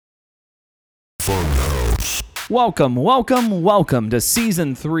Welcome to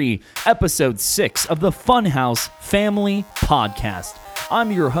Season 3, Episode 6 of the Funhouse Family Podcast.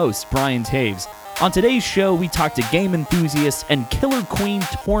 I'm your host, Brian Taves. On today's show, we talk to game enthusiast and Killer Queen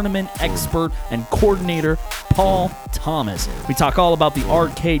tournament expert and coordinator, Paul Thomas. We talk all about the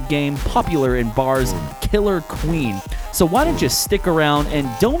arcade game popular in bars, Killer Queen. So why don't you stick around and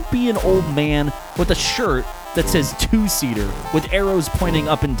don't be an old man with a shirt that says two-seater with arrows pointing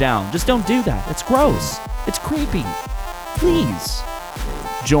up and down. Just don't do that. It's gross. It's creepy. Please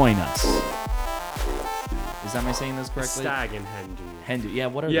join us. Am I saying this correctly? Stag and hen do. Yeah,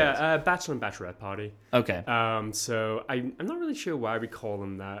 what are those? Bachelor and bachelorette party. Okay. So I'm not really sure why we call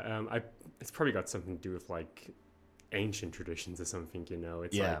them that. It's probably got something to do with like ancient traditions or something, you know.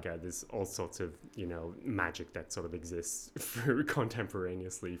 It's like there's all sorts of, you know, magic that sort of exists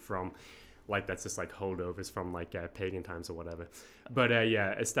contemporaneously from like that's just like holdovers from like pagan times or whatever. But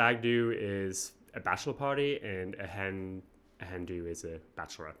a stag do is a bachelor party and a hen do is a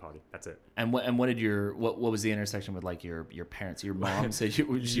bachelorette party. That's it. And what did what was the intersection with like your parents? Your mom said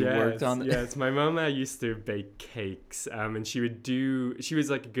you worked on. Yes, my mom used to bake cakes, and she was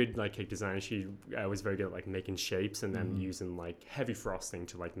like a good like cake designer. She was very good at like making shapes and then using like heavy frosting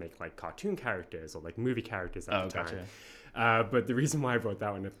to like make like cartoon characters or like movie characters at the time. Gotcha. But the reason why I brought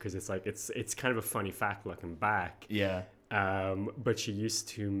that one up because it's like it's kind of a funny fact looking back. Yeah. But she used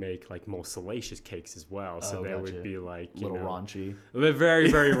to make like more salacious cakes as well. So they would be like raunchy. They're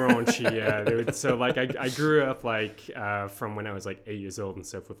very, very raunchy. Yeah. So like I grew up like from when I was like 8 years old and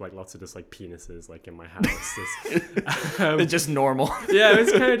stuff with like lots of just like penises like in my house. They're just normal. Yeah,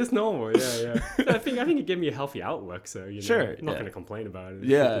 it's kind of just normal. Yeah. I think it gave me a healthy outlook. So you know, sure, I'm not going to complain about it.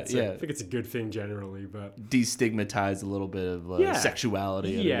 I think it's a good thing generally, but destigmatize a little bit of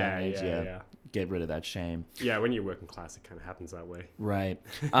sexuality. At a young age. Yeah. Get rid of that shame. Yeah, when you're working class, it kind of happens that way. Right.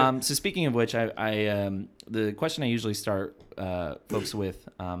 So speaking of which, I the question I usually start folks with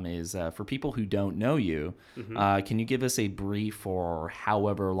is for people who don't know you, can you give us a brief or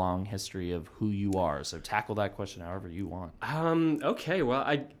however long history of who you are? So tackle that question however you want. Okay. Well,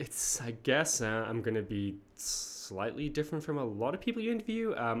 I guess I'm gonna be slightly different from a lot of people you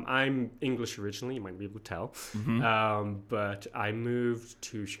interview. I'm English originally, you might be able to tell. But I moved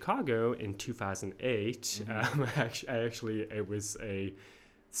to Chicago in 2008. It was a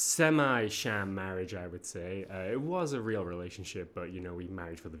semi-sham marriage, I would say. It was a real relationship, but, you know, we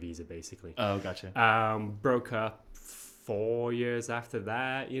married for the visa, basically. Oh, gotcha. Broke up 4 years after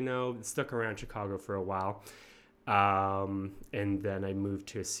that, you know, stuck around Chicago for a while. And then I moved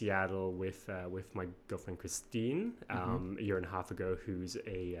to Seattle with my girlfriend Christine a year and a half ago, who's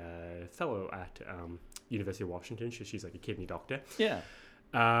a fellow at University of Washington. She's like a kidney doctor. Yeah.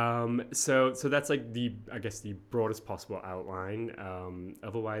 So that's like the broadest possible outline.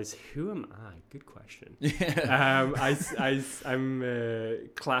 Otherwise, who am I? Good question. I'm a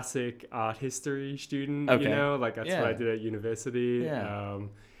classic art history student. Okay. You know, like that's what I did at university. Yeah.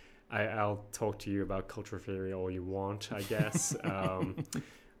 I'll talk to you about cultural theory all you want, I guess.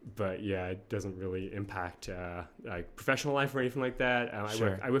 But yeah, it doesn't really impact like professional life or anything like that.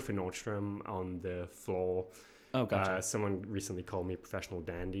 I work for Nordstrom on the floor. Oh, gotcha. Someone recently called me a professional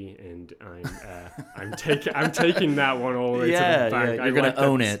dandy, and I'm taking that one all the way to the bank. Yeah, you're gonna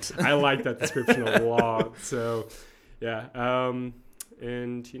own it. I like that description a lot. So, yeah,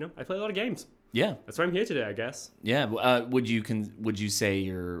 and you know, I play a lot of games. Yeah, that's why I'm here today, I guess. Yeah, would you say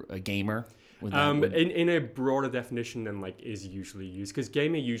you're a gamer? In a broader definition than like is usually used, because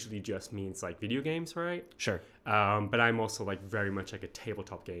gamer usually just means like video games, right? Sure. But I'm also like very much like a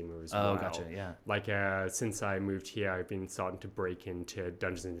tabletop gamer as well. Oh, gotcha. Yeah. Like since I moved here, I've been starting to break into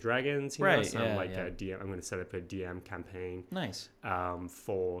Dungeons and Dragons. You know? So I'm a DM. I'm going to set up a DM campaign. Nice.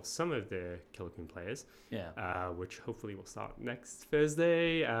 For some of the Killer Queen players. Yeah. Which hopefully will start next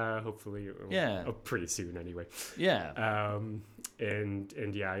Thursday. Hopefully. Pretty soon anyway. Yeah.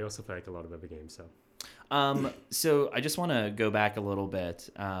 And yeah, I also play like a lot of other games. So. So I just want to go back a little bit,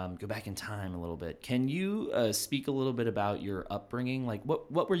 go back in time a little bit. Can you speak a little bit about your upbringing? Like,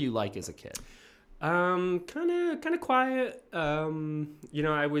 what were you like as a kid? Kind of quiet. You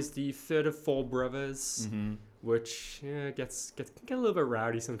know, I was the third of four brothers, which gets a little bit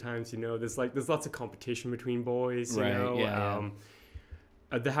rowdy sometimes. You know, there's lots of competition between boys. You know? Yeah.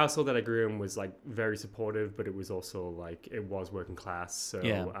 The household that I grew in was like very supportive, but it was also like it was working class. So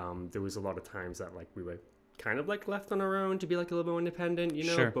there was a lot of times that like we were kind of like left on our own to be like a little bit more independent. You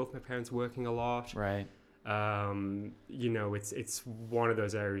know, Sure. Both my parents working a lot. Right. You know, it's one of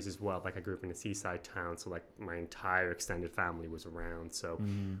those areas as well. Like I grew up in a seaside town, so like my entire extended family was around. So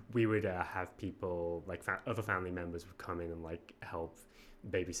we would have people like other family members would come in and like help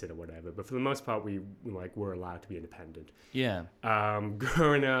babysit or whatever. But for the most part, we like were allowed to be independent. Yeah.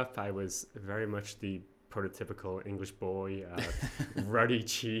 Growing up, I was very much the prototypical English boy, ruddy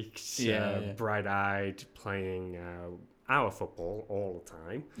cheeked, bright-eyed, playing our football all the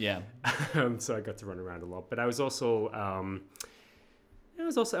time. Yeah. So I got to run around a lot. But I was also I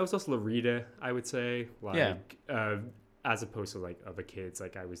was also a reader, I would say. Like as opposed to like other kids,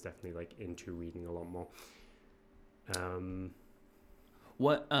 like I was definitely like into reading a lot more.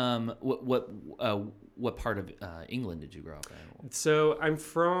 What part of England did you grow up in? So I'm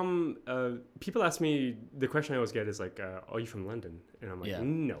from. People ask me, the question I always get is like, "Are you from London?" And I'm like,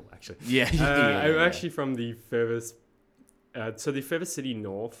 "No, actually." I'm actually from the furthest. So the furthest city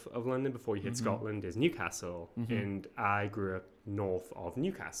north of London before you hit Scotland is Newcastle, and I grew up north of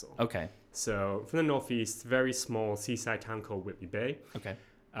Newcastle. Okay. So from the northeast, very small seaside town called Whitley Bay. Okay.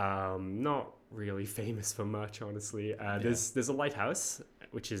 Not really famous for much, honestly. There's a lighthouse,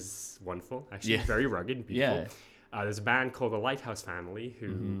 which is wonderful, actually, very rugged and beautiful. Yeah. There's a band called the Lighthouse Family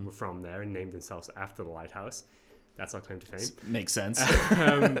who were from there and named themselves after the lighthouse. That's our claim to fame. Makes sense.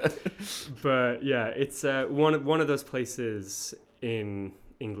 But yeah, it's one of those places in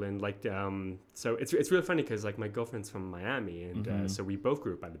England. Like, so it's really funny because like my girlfriend's from Miami, and so we both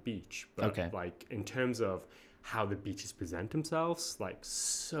grew up by the beach. But like in terms of how the beaches present themselves, like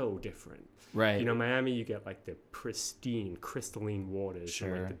so different. Right. You know, Miami, you get like the pristine, crystalline waters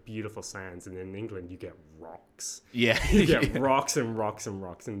and like the beautiful sands, and in England, you get rocks. Yeah. You get rocks and rocks and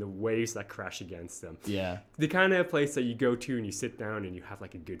rocks, and the waves that crash against them. Yeah. The kind of place that you go to and you sit down and you have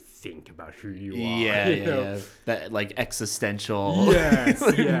like a good think about who you are. Yeah, you know? That like existential. Yes,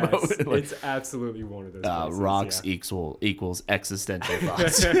 yes. It's absolutely one of those places. Rocks equals existential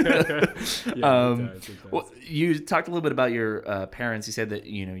thoughts. It does. Well, you talked a little bit about your parents. You said that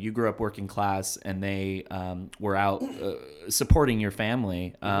you grew up working class and they were out supporting your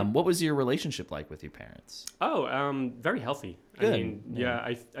family. What was your relationship like with your parents? Oh, very healthy. Good. I mean,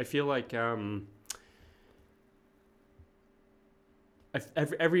 I feel like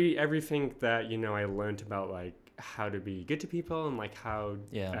everything that I learned about like how to be good to people and like how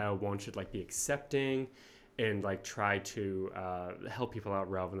one should like be accepting and like try to help people out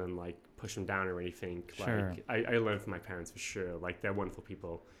rather than like push them down or anything. Sure. Like I learned from my parents for sure. Like they're wonderful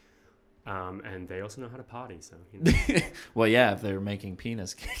people. And they also know how to party, so Well, yeah, if they're making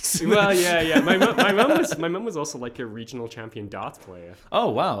penis cakes. Well, yeah. My mum was also like a regional champion darts player. Oh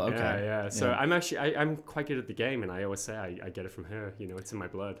wow, okay. Yeah. So I'm quite good at the game, and I always say I get it from her. It's in my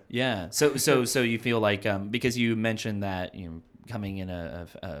blood. Yeah. So you feel like because you mentioned that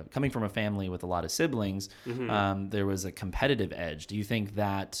coming from a family with a lot of siblings, there was a competitive edge. Do you think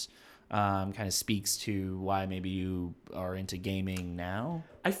that kind of speaks to why maybe you are into gaming now?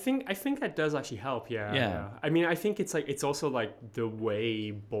 I think that does actually help. Yeah. I mean, I think it's also like the way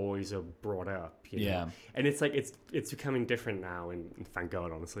boys are brought up. Yeah. And it's like it's becoming different now, and thank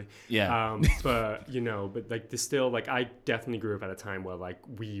God, honestly. Yeah. But like there's still like I definitely grew up at a time where like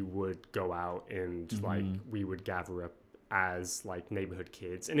we would go out and like we would gather up as like neighborhood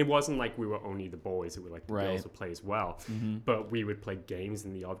kids, and it wasn't like we were only the boys. It were like the girls would play as well, but we would play games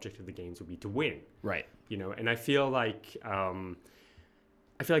and the object of the games would be to win, right? And I feel like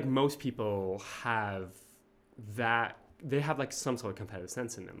most people have that. They have like some sort of competitive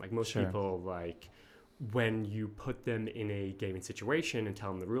sense in them. Like most people, like when you put them in a gaming situation and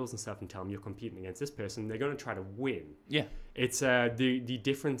tell them the rules and stuff and tell them you're competing against this person, they're going to try to win. Yeah, it's the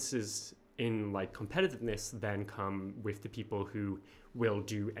differences in like competitiveness then come with the people who will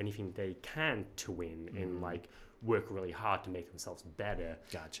do anything they can to win and like work really hard to make themselves better.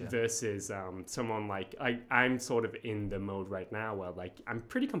 Gotcha. Versus someone like I'm sort of in the mode right now where like I'm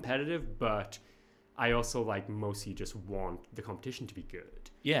pretty competitive, but I also like mostly just want the competition to be good.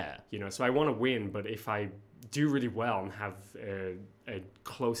 Yeah. So I want to win, but if I do really well and have a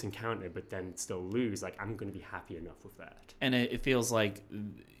close encounter but then still lose, like I'm going to be happy enough with that. And it feels like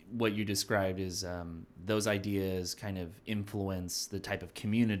what you described is those ideas kind of influence the type of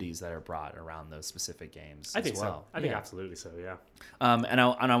communities that are brought around those specific games. I think as well. So. I think absolutely so. Yeah. And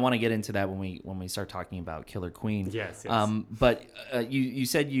I want to get into that when we start talking about Killer Queen. Yes. But you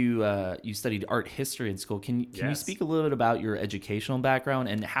said you studied art history in school. Can you speak a little bit about your educational background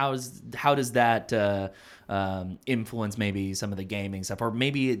and how does that influence maybe some of the gaming stuff, or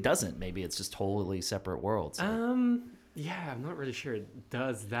maybe it doesn't? Maybe it's just totally separate worlds. Yeah, I'm not really sure it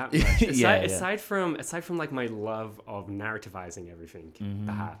does that much. Aside from like my love of narrativizing everything,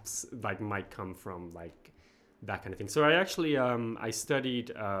 perhaps like might come from like that kind of thing. So I actually I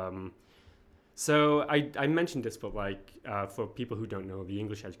studied. So I mentioned this, but like for people who don't know, the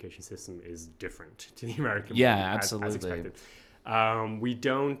English education system is different to the American one, absolutely. as expected. We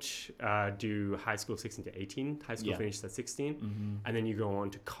don't do high school 16 to 18. High school finishes at 16. And then you go on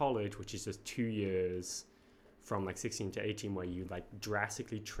to college, which is just 2 years from like 16 to 18, where you like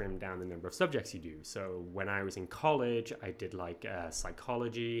drastically trim down the number of subjects you do. So when I was in college, I did like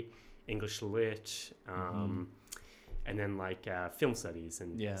psychology, English lit, and then like film studies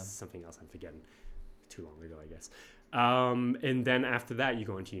and something else I'm forgetting. Too long ago, I guess. And then after that, you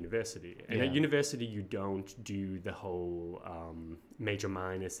go into university. And at university, you don't do the whole major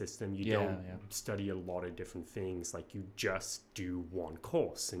minor system. You don't study a lot of different things. Like you just do one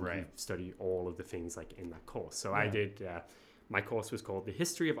course and you study all of the things like in that course. So I did, my course was called The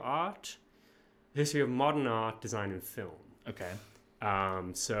History of Art, History of Modern Art, Design and Film. Okay.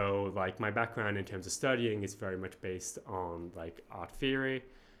 So like my background in terms of studying is very much based on like art theory.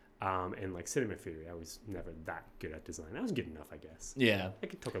 And like cinema theory, I was never that good at design. I was good enough, I guess. Yeah. I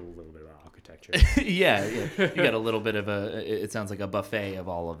could talk a little bit about architecture. yeah. You got a little bit of it sounds like a buffet of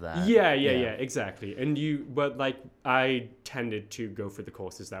all of that. Yeah, exactly. But like I tended to go for the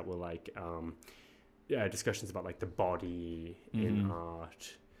courses that were like discussions about like the body in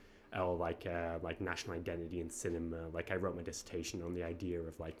art, or like national identity in cinema. Like I wrote my dissertation on the idea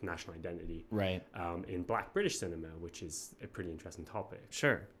of like national identity in Black British cinema, which is a pretty interesting topic.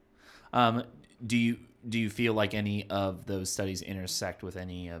 Sure. Do you feel like any of those studies intersect with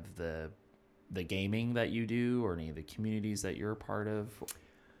any of the gaming that you do, or any of the communities that you're a part of,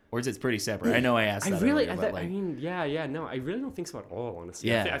 or is it pretty separate? I know I asked that earlier, but like, I mean, no, I really don't think so at all, honestly.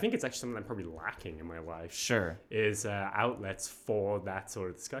 Yeah. I think it's actually something I'm probably lacking in my life. Sure. Is outlets for that sort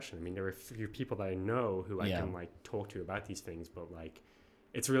of discussion. I mean, there are a few people that I know who I can like talk to about these things, but like,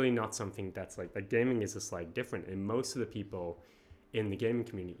 it's really not something that's like gaming is just like different. And most of the people in the gaming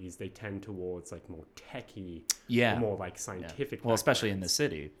communities, they tend towards like more techie, more like scientific. Well, especially in the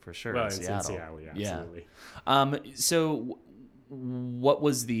city, for sure. Well, in Seattle, absolutely. So what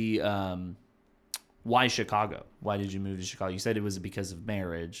was the why Chicago? Why did you move to Chicago? You said it was because of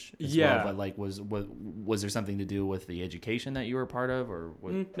marriage as well, but like was there something to do with the education that you were a part of, or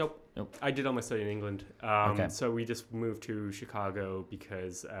what? Nope. I did all my study in England. So we just moved to Chicago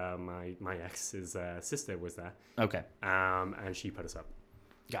because my ex's sister was there. Okay. And she put us up.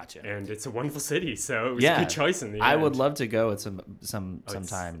 Gotcha. And it's a wonderful city, so it was a good choice in the end. I would love to go at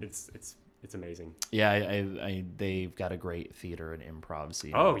sometime. It's amazing. Yeah, they've got a great theater and improv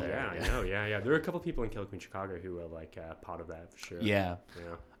scene. Oh yeah, I know. Yeah. There are a couple of people in Killeen, Chicago, who are like part of that for sure. Yeah.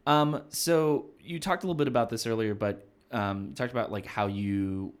 So you talked a little bit about this earlier, but you talked about like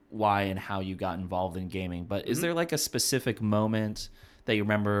why and how you got involved in gaming. But is there like a specific moment that you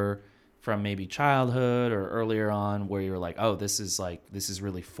remember from maybe childhood or earlier on where you were like, oh, this is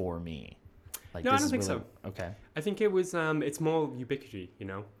really for me? Like, no, I don't think so. Okay. I think it was, it's more ubiquity, you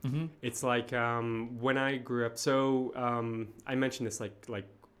know? Mm-hmm. It's like, when I grew up, so, I mentioned this, I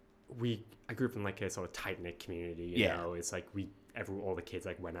grew up in like a sort of tight-knit community, you know? It's like all the kids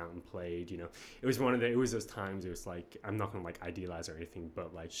like went out and played, you know? It was those times, it was like, I'm not gonna like idealize or anything,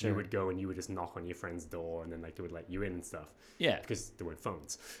 but like you would go and you would just knock on your friend's door and then like they would let you in and stuff. Yeah. Because there weren't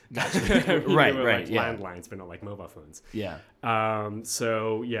phones. Gotcha. Right. Like landlines, but not like mobile phones. Yeah.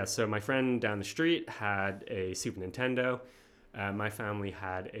 So my friend down the street had a Super Nintendo. My family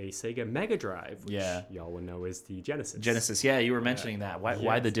had a Sega Mega Drive, which y'all will know is the Genesis. Genesis, yeah, you were mentioning that.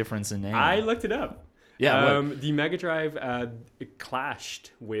 Why the difference in name? I looked it up. Yeah, the Mega Drive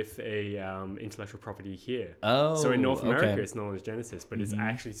clashed with a intellectual property here. Oh, so in North America, it's known as Genesis, but it's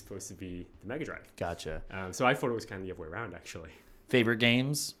actually supposed to be the Mega Drive. Gotcha. So I thought it was kind of the other way around, actually. Favorite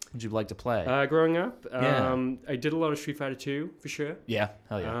games would you like to play? Growing up, I did a lot of Street Fighter 2 for sure. Yeah,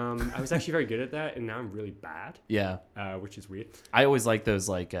 hell yeah. I was actually very good at that, and now I'm really bad. Yeah. Which is weird. I always like those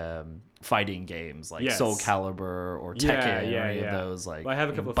like fighting games, like Soul Calibur or Tekken, or any of those like I have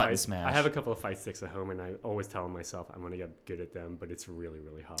a couple of button smash. I have a couple of fight sticks at home, and I always tell myself I'm going to get good at them, but it's really,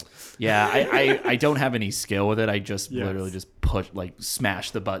 really hard. Yeah, I don't have any skill with it. I just literally just push, like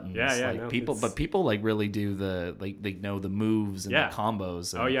smash the buttons. People like really do they know the moves and the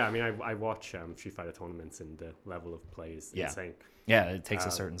combos. And, I mean, I watch Street Fighter tournaments, and the level of play is insane. Yeah, it takes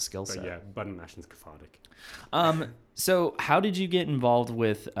a certain skill set. But yeah, button mashing's cathartic. So how did you get involved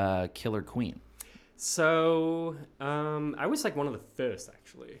with Killer Queen? So I was like one of the first,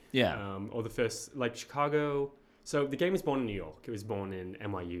 actually. Yeah. Or the first, like Chicago. So the game was born in New York. It was born in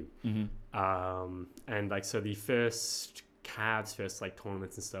NYU. Mm-hmm. And like, so the first like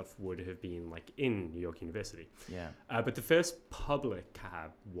tournaments and stuff would have been like in New York University. Yeah. But the first public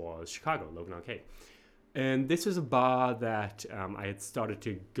cab was Chicago, Logan Arcade. And this was a bar that I had started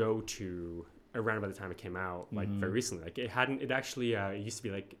to go to around about the time it came out, like very recently. Like it used to be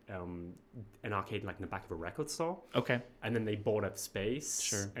like an arcade like in the back of a record store. Okay. And then they bought up space.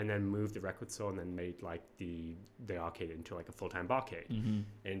 Sure. And then moved the record store and then made like the arcade into like a full-time barcade.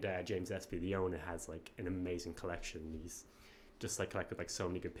 And James Espy, the owner, has like an amazing collection. He's just like collected like so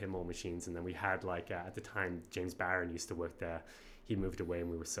many good pinball machines. And then we had like at the time James Barron used to work there. He moved away and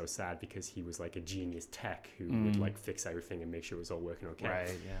we were so sad because he was like a genius tech who would like fix everything and make sure it was all working okay.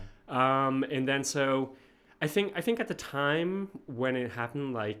 Right, yeah. And then so I think at the time when it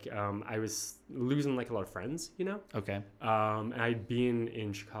happened, like I was losing like a lot of friends, you know? Okay. And I'd been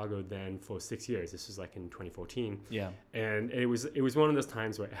in Chicago then for 6 years. This was like in 2014. Yeah. And it was one of those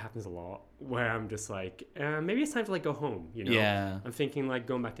times where it happens a lot where I'm just like, maybe it's time to like go home, you know? Yeah. I'm thinking like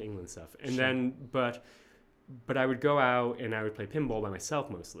going back to England and stuff. And then, but I would go out and I would play pinball by myself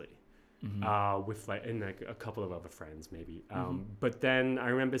mostly, with like a couple of other friends maybe. But then I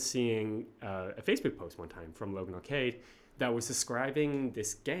remember seeing a Facebook post one time from Logan Arcade that was describing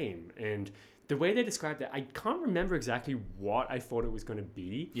this game, and the way they described it, I can't remember exactly what I thought it was going to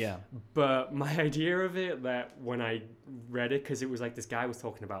be. Yeah. But my idea of it, that when I read it, because it was like this guy was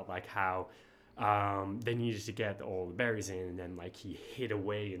talking about like how they needed to get all the berries in, and then like he hid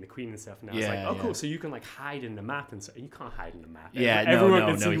away in the queen and stuff. And I was like, oh, cool. So you can like hide in the map and so you can't hide in the map. Yeah, everyone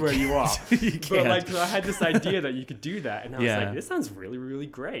can see where you are. You but like, so I had this idea that you could do that, and I was Yeah. like, this sounds really, really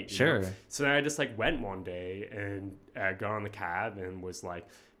great. you Sure. know? So then I just like went one day and got on the cab and was like,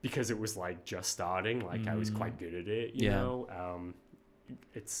 because it was like just starting, like I was quite good at it, you know.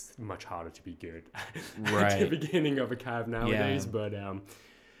 It's much harder to be good at the beginning of a cab nowadays, but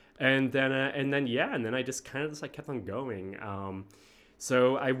and then I just kind of just like kept on going.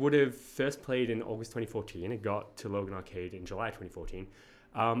 So I would have first played in August 2014 and got to Logan Arcade in July 2014.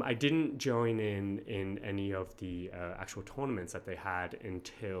 I didn't join in any of the actual tournaments that they had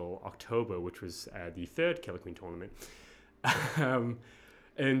until October, which was the third Killer Queen tournament.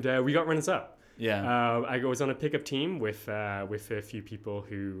 And we got runners up. Yeah. I was on a pickup team with a few people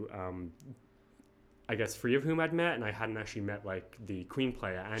who, I guess 3 of whom I'd met, and I hadn't actually met like the Queen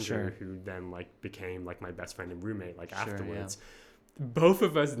player, Andrew, who then like became like my best friend and roommate like afterwards. Yeah. Both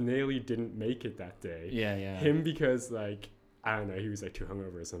of us nearly didn't make it that day. Yeah, yeah. Him because like, I don't know, he was like too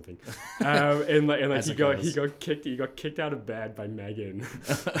hungover or something. And like he got kicked out of bed by Megan.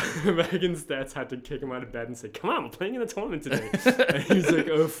 Megan's dads had to kick him out of bed and say, "Come on, we're playing in a tournament today." And he's like,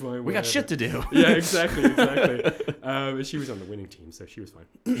 "Oh, fine, we got shit to do." Yeah, exactly. And she was on the winning team, so she was fine.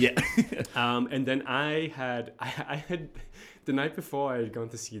 Yeah. And then I had the night before I had gone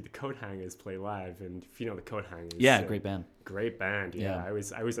to see the Coat Hangers play live, and if you know the Coat Hangers, great band. Great band, yeah. I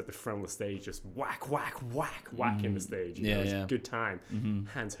was at the front of the stage, just whack in the stage. You know, it was a good time.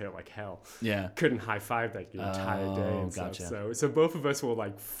 Hands hurt like hell. Yeah, couldn't high five that the entire day. And gotcha. stuff. So both of us were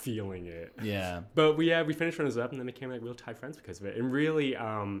like feeling it. Yeah, but we finished runners up, and then became like real tight friends because of it. And really,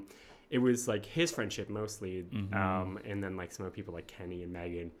 it was like his friendship mostly, and then like some other people like Kenny and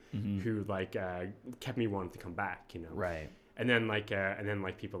Megan, who like kept me wanting to come back. You know, right. And then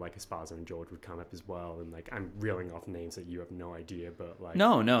like people like Esparza and George would come up as well, and like I'm reeling off names that you have no idea, but like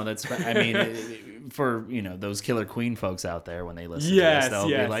no, that's I mean, for those Killer Queen folks out there, when they listen to this, they'll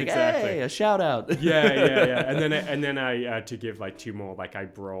be like, exactly. Hey, a shout out. Yeah. And then I to give like 2 more, like I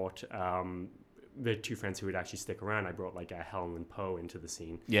brought the 2 friends who would actually stick around. I brought like Helen and Poe into the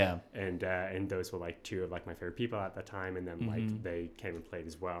scene. Yeah. And those were like 2 of like my favorite people at that time, and then like they came and played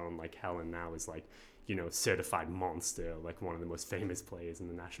as well, and like Helen now is like, certified monster, like one of the most famous players in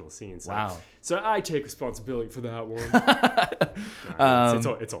the national scene. So, wow. So I take responsibility for that one.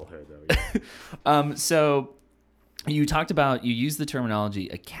 It's all her though. Yeah. So you talked about, you used the terminology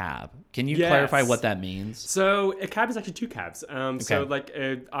a cab. Can you clarify what that means? So a cab is actually 2 cabs. So like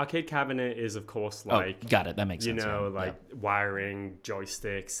an arcade cabinet is of course like, got it. That makes sense. Wiring,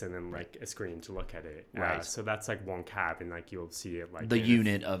 joysticks, and then like a screen to look at it. Right. So that's like 1 cab, and like you'll see it like the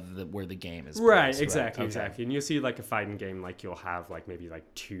unit of where the game is. Right. Placed, exactly. And you'll see like a fighting game, like you'll have like maybe like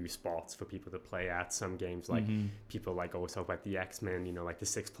 2 spots for people to play at. Some games like people like always talk about the X-Men, like the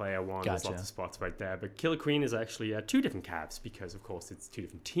 6-player one. Gotcha. There's lots of spots right there. But Killer Queen is actually 2 different cabs because of course it's 2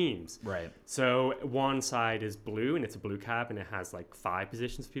 different teams. Right. So one side is blue, and it's a blue cab, and it has like 5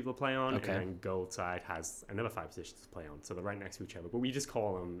 positions for people to play on. Okay. And then gold side has another 5 positions to play on. So they're right next to each other. But we just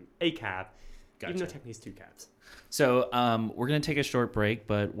call them a cab, even though technically it's 2 cabs. So we're going to take a short break,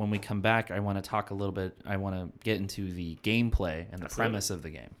 but when we come back, I want to talk a little bit. I want to get into the gameplay and the premise of the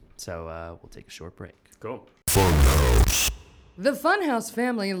game. So we'll take a short break. Cool. Funhouse. The Funhouse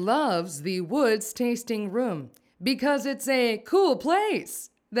family loves the Woods Tasting Room because it's a cool place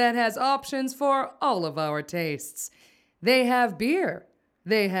that has options for all of our tastes. They have beer,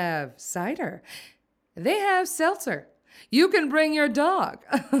 They have cider. They have seltzer. You can bring your dog.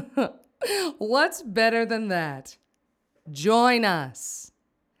 What's better than that? Join us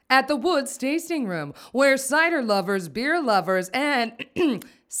at the Woods Tasting Room, where cider lovers, beer lovers, and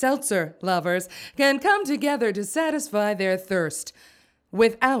seltzer lovers can come together to satisfy their thirst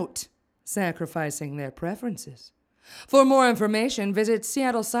without sacrificing their preferences. For more information, visit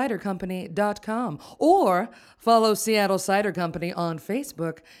seattlecidercompany.com or follow Seattle Cider Company on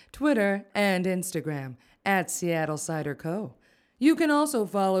Facebook, Twitter, and Instagram at Seattle Cider Co. You can also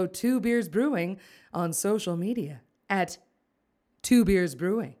follow Two Beers Brewing on social media at Two Beers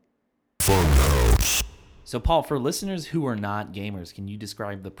Brewing. So, Paul, for listeners who are not gamers, can you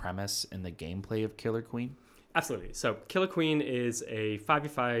describe the premise and the gameplay of Killer Queen? Absolutely. So Killer Queen is a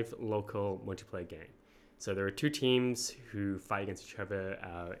 5v5 local multiplayer game. So there are two teams who fight against each other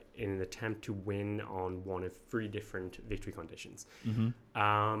in an attempt to win on one of 3 different victory conditions.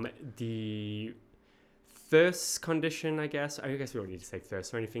 The first condition, I guess we don't need to say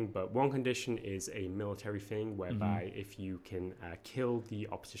first or anything, but one condition is a military thing whereby if you can kill the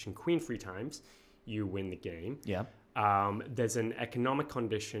opposition queen 3 times, you win the game. Yeah. There's an economic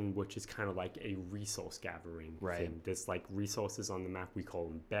condition, which is kind of like a resource gathering thing. There's like resources on the map. We call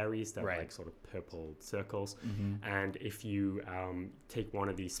them berries. They're like sort of purple circles. And if you take one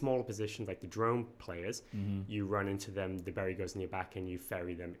of these smaller positions, like the drone players, you run into them, the berry goes in your back, and you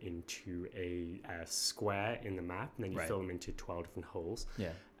ferry them into a square in the map, and then you fill them into 12 different holes.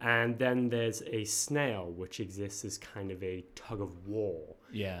 Yeah. And then there's a snail, which exists as kind of a tug of war.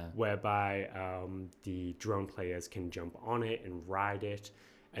 Yeah. Whereby the drone players can jump on it and ride it,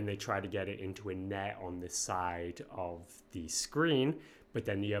 and they try to get it into a net on the side of the screen, but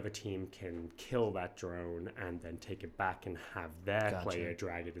then the other team can kill that drone and then take it back and have their player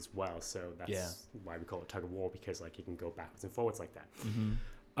drag it as well. So that's why we call it tug of war, because like it can go backwards and forwards like that.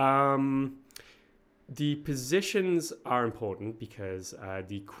 The positions are important because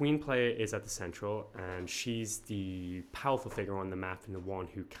the queen player is at the central, and she's the powerful figure on the map and the one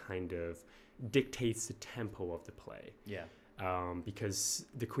who kind of dictates the tempo of the play. Yeah. Because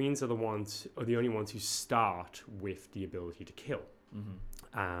the queens are the only ones who start with the ability to kill.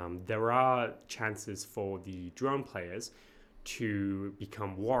 There are chances for the drone players to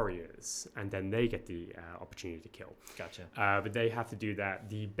become warriors, and then they get the opportunity to kill. Gotcha. But they have to do that.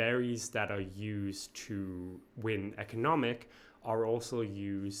 The berries that are used to win economic are also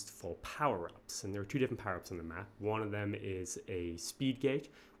used for power-ups, and there are 2 different power-ups on the map. One of them is a speed gate,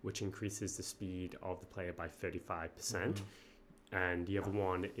 which increases the speed of the player by 35%, and the other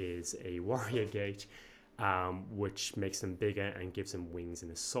one is a warrior gate, which makes them bigger and gives them wings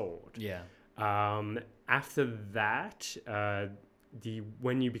and a sword. Yeah. After that,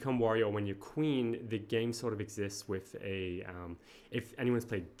 when you become warrior or when you're queen, the game sort of exists with a if anyone's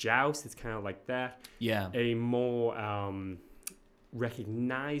played Joust, it's kind of like that. Yeah. A more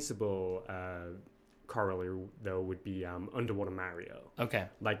recognizable corollary though would be Underwater Mario. Okay.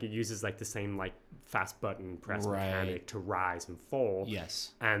 Like it uses like the same like fast button press mechanic to rise and fall.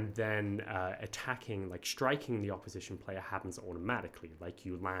 Yes. And then attacking, like striking the opposition player happens automatically. Like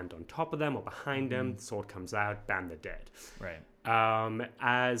you land on top of them or behind them, the sword comes out, bam, they're dead. Right.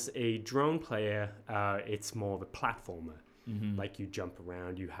 As a drone player, it's more of a platformer. Like you jump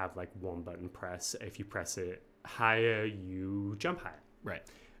around, you have like one button press. If you press it higher, you jump higher. Right.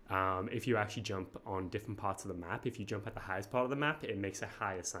 If you actually jump on different parts of the map, if you jump at the highest part of the map, it makes a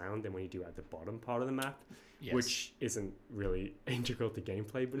higher sound than when you do at the bottom part of the map, which isn't really integral to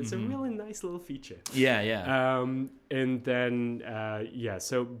gameplay, but it's a really nice little feature. Yeah. And then,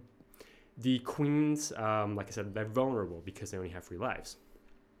 so the queens, like I said, they're vulnerable because they only have 3 lives.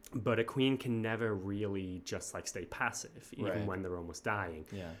 But a queen can never really just like stay passive, even when they're almost dying.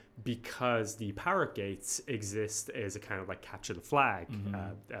 Yeah. Because the power gates exist as a kind of like capture the flag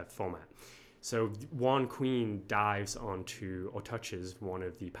format. So one queen dives onto or touches one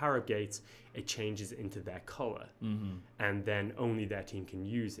of the power gates, it changes into their color. And then only their team can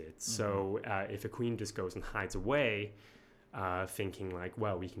use it. So if a queen just goes and hides away, thinking like,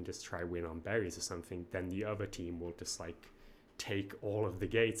 well, we can just try win on berries or something, then the other team will just like take all of the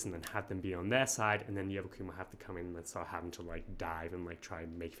gates and then have them be on their side, and then the other queen will have to come in and start having to like dive and like try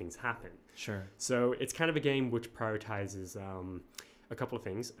and make things happen. Sure. So it's kind of a game which prioritizes a couple of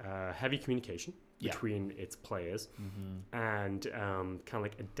things: heavy communication between its players, and kind of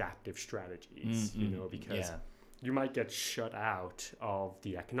like adaptive strategies. You know, because you might get shut out of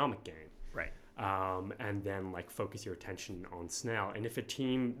the economic game. Right. And then like focus your attention on snail. And if a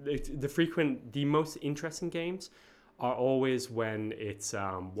team, the most interesting games are always when it's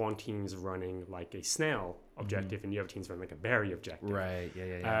one team's running like a snail objective and the other team's running like a berry objective. Right.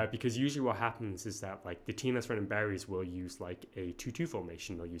 Yeah. Because usually what happens is that like the team that's running berries will use like a 2-2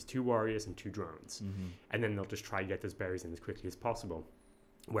 formation. They'll use 2 warriors and 2 drones, and then they'll just try to get those berries in as quickly as possible.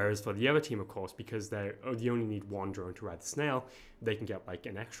 Whereas for the other team, of course, because they only need 1 drone to ride the snail, they can get like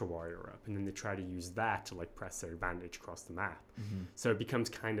an extra warrior up, and then they try to use that to like press their advantage across the map. So it becomes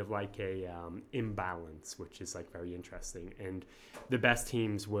kind of like a imbalance, which is like very interesting. And the best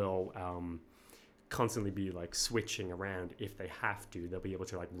teams will constantly be like switching around. If they have to, they'll be able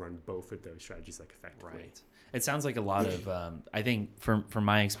to like run both of those strategies like effectively. Right. It sounds like a lot of I think from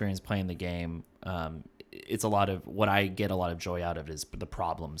my experience playing the game, it's a lot of what I get a lot of joy out of is the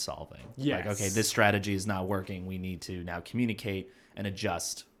problem solving. Yes. Like, okay, this strategy is not working. We need to now communicate and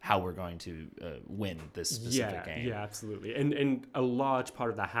adjust how we're going to win this specific game. Yeah, absolutely. And a large part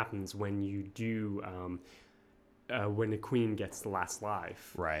of that happens when you do when the queen gets the last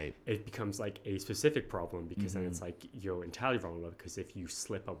life. Right. It becomes like a specific problem, because then it's like you're entirely vulnerable, because if you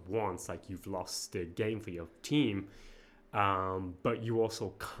slip up once, like you've lost the game for your team. But you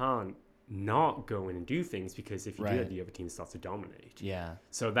also can't not go in and do things, because if you do that, the other team starts to dominate. Yeah.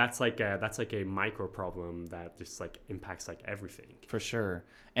 So that's like a micro problem that just like impacts like everything. For sure.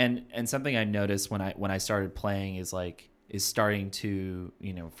 And something I noticed when I started playing is starting to,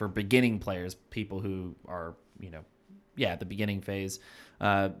 for beginning players, people who are, at the beginning phase,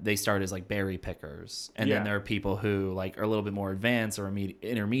 they start as like berry pickers. And then there are people who like are a little bit more advanced or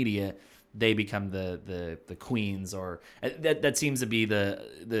intermediate. They become the queens, or that seems to be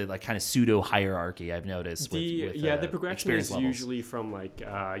the like kind of pseudo hierarchy I've noticed. The progression is levels. usually from like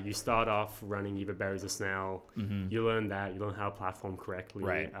you start off running either berries or snail. You learn that, you learn how to platform correctly.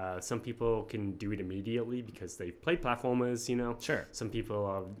 Right. Some people can do it immediately because they've played platformers. Sure. Some people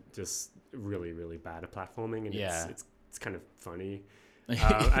are just really, really bad at platforming, and it's kind of funny.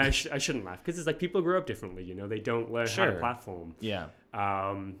 I shouldn't laugh, because it's like people grow up differently, they don't learn how to platform. Yeah.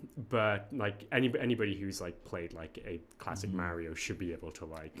 But like anybody who's like played like a classic Mario should be able to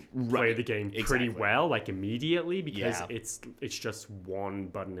like play the game pretty well, like immediately, because it's just one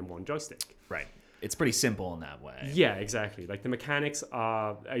button and one joystick. Right. It's pretty simple in that way. Yeah, exactly. Like the mechanics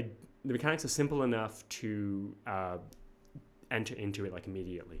are simple enough to enter into it like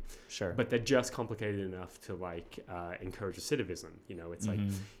immediately. Sure. But they're just complicated enough to like encourage recidivism. It's like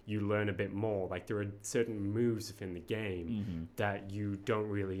you learn a bit more. Like there are certain moves within the game that you don't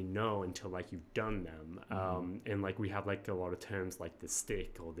really know until like you've done them. And like we have like a lot of terms like the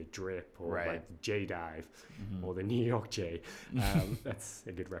stick or the drip or like the J dive or the New York J. That's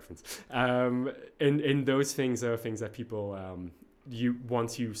a good reference. And those things are things that people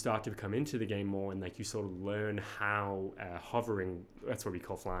once you start to come into the game more, and like you sort of learn how hovering, that's what we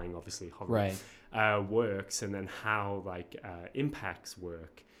call flying, obviously hovering, works, and then how like impacts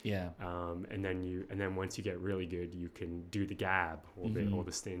work. Yeah. And then once you get really good, you can do the gab or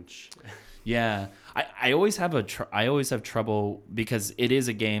the stinch. Yeah. I always have I always have trouble, because it is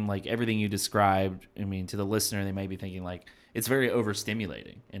a game like everything you described. I mean, to the listener, they might be thinking like it's very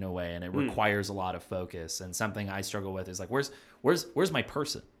overstimulating in a way, and it requires a lot of focus. And something I struggle with is like, where's my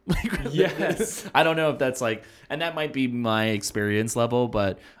person? Yes. I don't know if that's like, and that might be my experience level,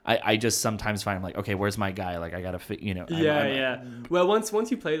 but I just sometimes find I'm like, okay, where's my guy? Like I gotta fit, Well, once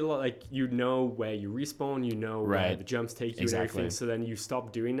you played a lot, like where you respawn, where the jumps take you and everything. So then you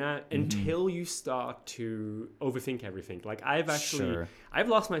stop doing that until you start to overthink everything. Like I've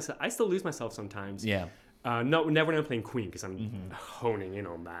lost myself. I still lose myself sometimes. Yeah. Never when I'm playing Queen, because I'm honing in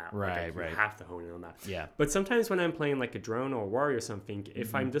on that. Right. You have to hone in on that. Yeah. But sometimes when I'm playing like a drone or a warrior or something,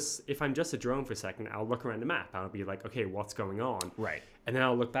 if I'm just a drone for a second, I'll look around the map. I'll be like, okay, what's going on? Right. And then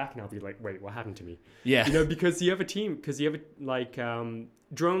I'll look back and I'll be like, wait, what happened to me? Yeah. Because you have a team,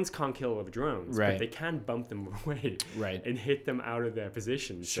 drones can't kill other drones, but they can bump them away, and hit them out of their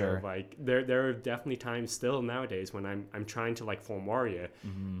position. Sure. So like there are definitely times still nowadays when I'm trying to like form warrior,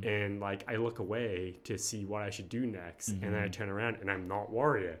 and like I look away to see what I should do next, and then I turn around and I'm not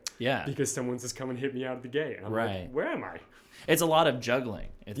warrior. Yeah. Because someone's just come and hit me out of the gate, and I'm like, where am I? It's a lot of juggling.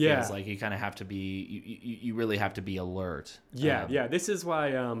 It feels like you kind of have to be, you really have to be alert. Yeah. This is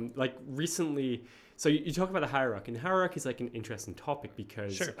why, like recently, so you talk about the hierarchy, and hierarchy is like an interesting topic,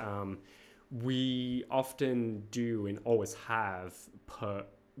 because we often do and always have put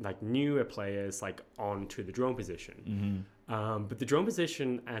like newer players like onto the drone position. But the drone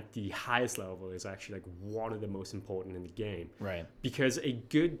position at the highest level is actually like one of the most important in the game. Right. Because a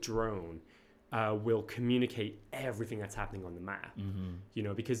good drone will communicate everything that's happening on the map, you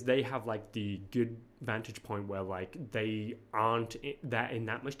know, because they have like the good vantage point where like they aren't in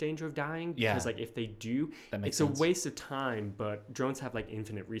that much danger of dying. Yeah. Because like if they do, it's sense. a waste of time, but drones have like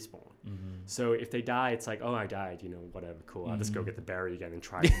infinite respawn. So if they die, it's like, oh, I died, you know, whatever, cool. I'll just go get the berry again and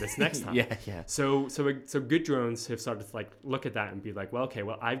try this next time. Yeah. So good drones have started to like look at that and be like, well, okay,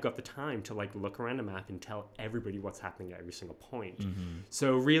 well, I've got the time to like look around the map and tell everybody what's happening at every single point.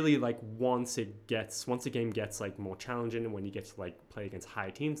 So really, like once the game gets like more challenging, and when you get to like play against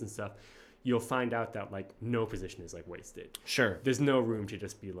higher teams and stuff, you'll find out that like no position is like wasted. Sure. There's no room to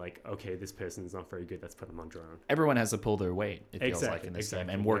just be like, okay, this person is not very good, let's put them on drone. Everyone has to pull their weight, it feels like in this game,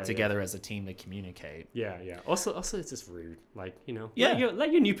 and work together as a team to communicate. Yeah. Also it's just rude. Like, you know,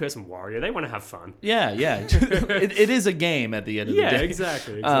 let your new person warrior. They want to have fun. Yeah. It is a game at the end of the day. Yeah,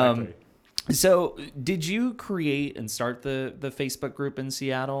 exactly. So did you create and start the Facebook group in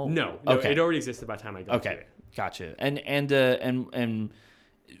Seattle? No, okay. It already existed by the time I got to it. Gotcha. And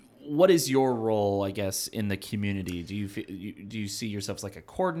what is your role, I guess, in the community? Do you see yourself as like a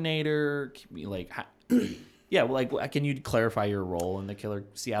coordinator? Like, yeah, well, like, can you clarify your role in the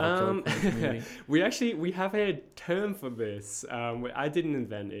Seattle Killer community? we have a term for this. I didn't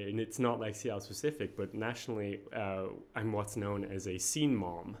invent it, and it's not like Seattle specific, but nationally, I'm what's known as a scene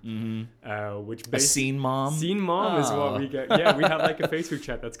mom. Which a scene mom? Scene mom is what we get. Yeah, we have like a Facebook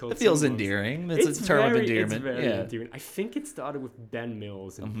chat that's called. It feels endearing. That's a term of endearment. It's very endearing. I think it started with Ben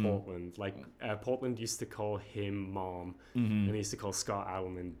Mills in Portland. Like Portland used to call him mom, and they used to call Scott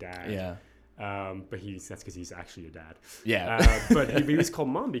Allen dad. Yeah. But that's because he's actually a dad. Yeah. But he was called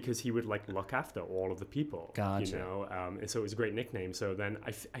Mom because he would like look after all of the people. Gotcha. You know, and so it was a great nickname. So then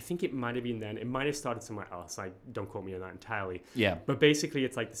I think it might have been then. It might have started somewhere else. I don't quote me on that entirely. Yeah. But basically,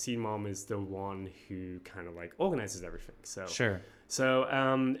 it's like the scene mom is the one who kind of like organizes everything. So sure. So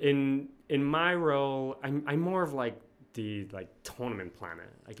in my role, I'm more of like the like tournament planner,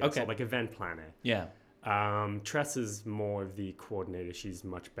 I guess, or like event planner. Yeah. Tress is more of the coordinator. She's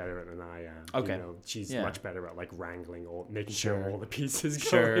much better at it than I am. Okay. You know, she's much better at like wrangling or making sure all the pieces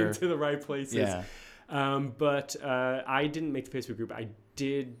go into the right places. Yeah. But I didn't make the Facebook group. I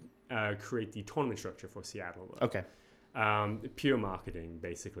did create the tournament structure for Seattle, though. Okay. Pure marketing,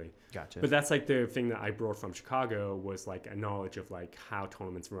 basically. Gotcha. But that's like the thing that I brought from Chicago was like a knowledge of like how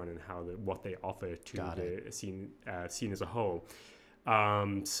tournaments run and what they offer to the scene as a whole.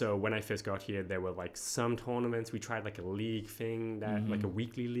 So when I first got here, there were like some tournaments. We tried like a league thing like a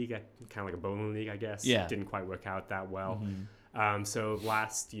weekly league, kind of like a bowling league, I guess. Yeah. Didn't quite work out that well. So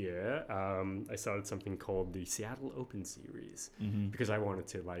last year, I started something called the Seattle Open Series because I wanted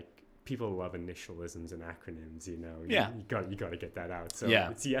to like, people love initialisms and acronyms, you know. Yeah. You got to get that out. So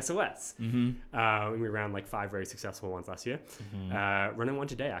it's the SOS. Mm-hmm. And we ran like 5 very successful ones last year. Running one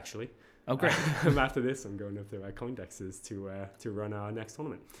today, actually. Oh, great. After this, I'm going up to Coindexes to run our next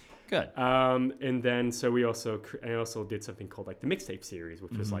tournament. Good. And then so I also did something called like the mixtape series,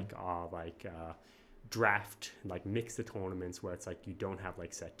 which was like our draft, like mix the tournaments where it's like you don't have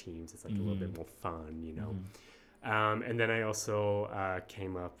like set teams. It's like a little bit more fun, you know. And then I also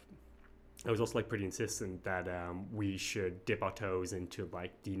I was also like pretty insistent that we should dip our toes into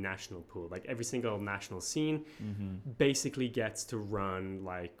like the national pool. Like every single national scene basically gets to run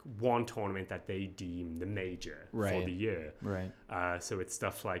like one tournament that they deem the major for the year. Right. So it's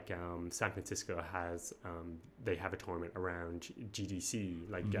stuff like San Francisco has, they have a tournament around GDC,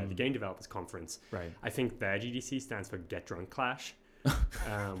 like the Game Developers Conference. Right. I think their GDC stands for Get Drunk Clash.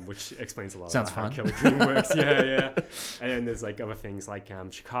 Which explains a lot Sounds about fun. how Killer Dream works. Yeah. And then there's like other things like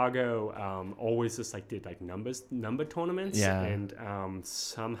Chicago always just like did like number tournaments. Yeah. And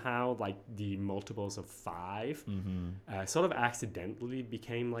somehow like the multiples of 5 sort of accidentally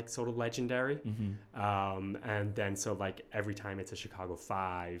became like sort of legendary. And then so like every time it's a Chicago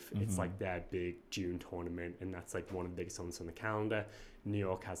 5, it's like their big June tournament, and that's like one of the biggest ones on the calendar. New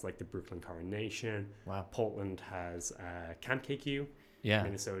York has like the Brooklyn Coronation. Wow. Portland has Camp KQ. Yeah.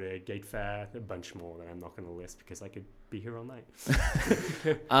 Minnesota Gate Fair. A bunch more that I'm not going to list because I could be here all night.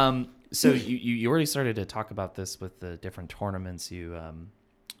 So you already started to talk about this with the different tournaments you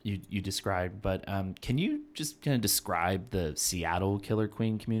described, but can you just kind of describe the Seattle Killer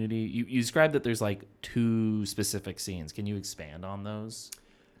Queen community? You described that there's like 2 specific scenes. Can you expand on those?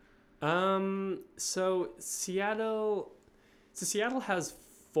 So Seattle has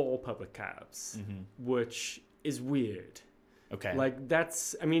 4 public cabs, which is weird. Okay. Like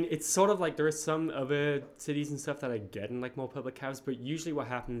it's sort of like there are some other cities and stuff that are getting like more public cabs, but usually what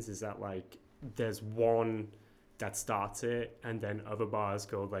happens is that like there's one that starts it, and then other bars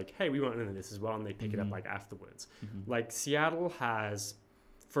go like, hey, we want into this as well, and they pick it up like afterwards. Like Seattle has,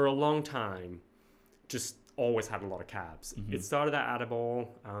 for a long time, just always had a lot of cabs. It started at Adaball,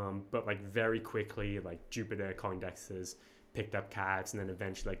 but like very quickly, like Jupiter, Coindexes picked up cabs, and then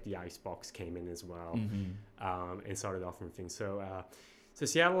eventually like the Icebox came in as well, and started offering things. So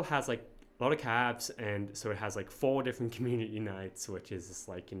Seattle has like a lot of cabs, and so it has like 4 different community nights, which is just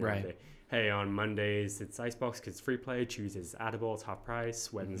like, you know, hey, on Mondays it's Icebox because it's free play. Tuesdays Adaball, it's half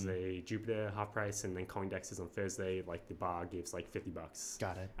price. Wednesday Jupiter, half price, and then Coindexes on Thursday. Like the bar gives like $50.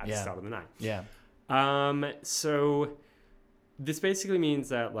 Got it. At the start of the night. Yeah. So this basically means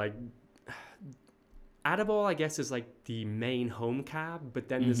that like Adaball, I guess, is like the main home cab, but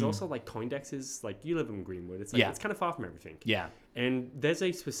then there's also like Coindexes. Like you live in Greenwood, it's like it's kind of far from everything. Yeah. And there's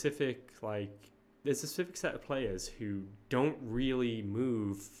a specific set of players who don't really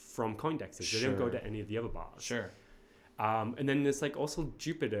move from Coindexes. They don't go to any of the other bars. Sure. And then there's like also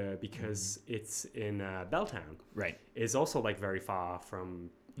Jupiter because it's in Belltown. Right. Is also like very far from.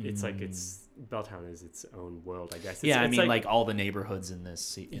 It's like Belltown is its own world, I guess. I mean, like all the neighborhoods in this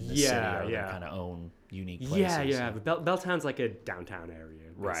city are their kind of own unique places. Yeah. But Belltown's like a downtown area,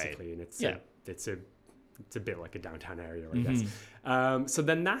 basically, and it's a bit like a downtown area, I guess. So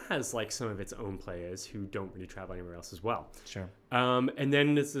then that has like some of its own players who don't really travel anywhere else as well. Sure. And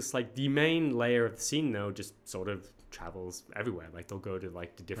then there's this like the main layer of the scene though just sort of travels everywhere. Like they'll go to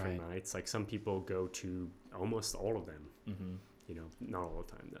like the different nights. Like some people go to almost all of them. You know, not all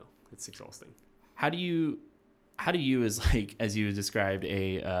the time though. It's exhausting. How do you as you described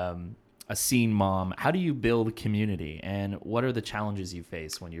a scene mom, how do you build community, and what are the challenges you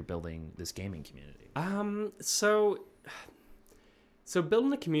face when you're building this gaming community? So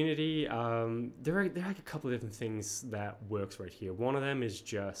building a community, there are like a couple of different things that works right here. One of them is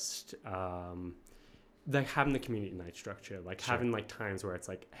just like having the community night structure, like having like times where it's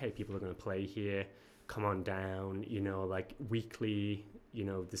like, hey, people are going to play here, come on down, you know, like weekly, you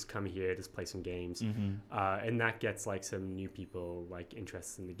know, just come here, just play some games. And that gets like some new people like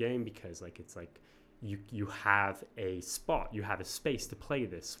interested in the game because like it's like you have a spot, you have a space to play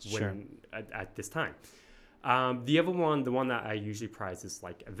this when at this time. The other one, the one that I usually prize is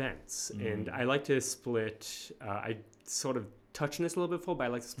like events. And I like to split, I sort of touched on this a little bit before, but I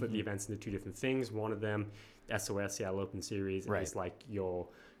like to split the events into 2 different things. One of them, SOS, Seattle Open Series, is like your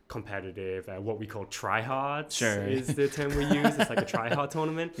competitive, what we call tryhards is the term we use. It's like a tryhard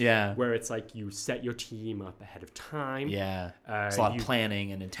tournament. Where it's like you set your team up ahead of time. It's a lot of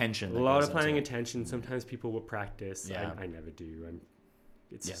planning and intention. A lot of planning and attention. Sometimes people will practice. I never do.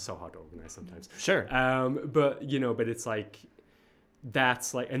 It's so hard to organize sometimes. But you know, but it's like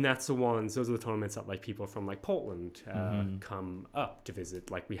that's like, and that's the ones, those are the tournaments that like people from like Portland come up to visit.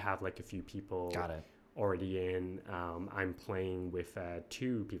 Like we have like a few people already in. I'm playing with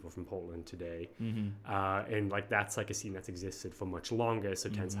 2 people from Portland today, and like that's like a scene that's existed for much longer, so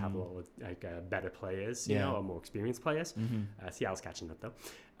it tends to have a lot of like better players, you know, or more experienced players. Seattle's catching up though.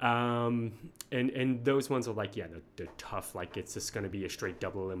 And those ones are like, they're tough. Like it's just going to be a straight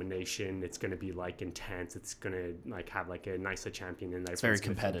double elimination. It's going to be like intense. It's going to like have like a nicer champion, and it's very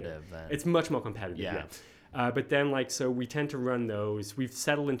competitive. It's much more competitive. But then like, so we tend to run those. We've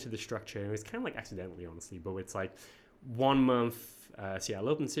settled into the structure, and it's kind of like accidentally, honestly, but it's like 1 month Seattle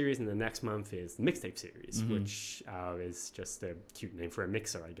Open Series, and the next month is the Mixtape Series, which is just a cute name for a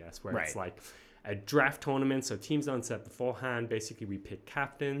mixer, I guess, where it's like a draft tournament. So teams aren't set beforehand. Basically, we pick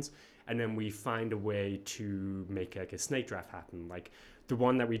captains, and then we find a way to make like a snake draft happen. Like the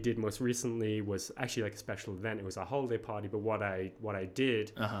one that we did most recently was actually like a special event. It was a holiday party, but what I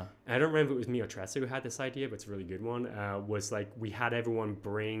did, and I don't remember if it was me or Tressa who had this idea, but it's a really good one, was like we had everyone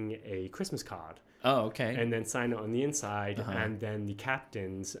bring a Christmas card. Oh, okay. And then sign it on the inside, and then the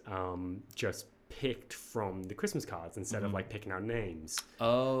captains just picked from the Christmas cards instead of like picking out names.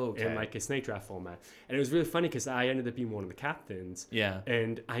 In like a snake draft format. And it was really funny because I ended up being one of the captains.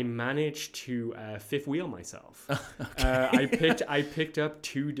 And I managed to fifth wheel myself. I picked up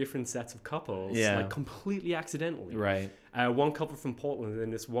 2 different sets of couples, like completely accidentally. One couple from Portland, and then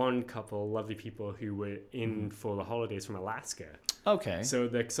this one couple, lovely people who were in for the holidays from Alaska. So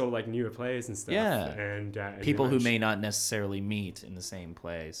they're sort of like newer players and stuff. And people who may not necessarily meet in the same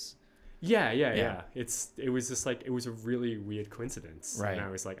place. It was just like, it was a really weird coincidence. And I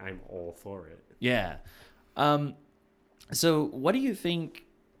was like, I'm all for it. So what do you think,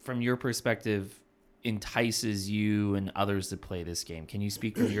 from your perspective, entices you and others to play this game? Can you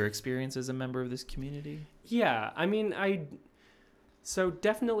speak from your experience as a member of this community? I mean, so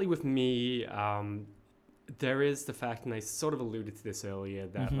definitely with me, there is the fact, and I sort of alluded to this earlier,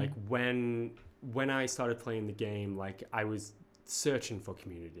 that like when I started playing the game, like I was searching for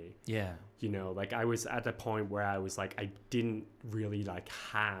community. Yeah. You know, like I was at a point where I was like, I didn't really like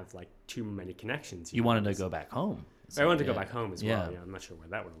have like too many connections. You wanted to go back home. I wanted to go back home as well. Yeah, I'm not sure where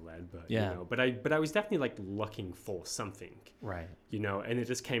that would have led, but you know, but I was definitely like looking for something. Right. You know, and it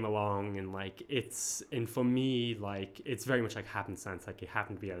just came along, and like and for me, like it's very much like happenstance. Like it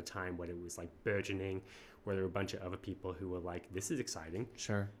happened to be at a time when it was like burgeoning, where there were a bunch of other people who were like, this is exciting.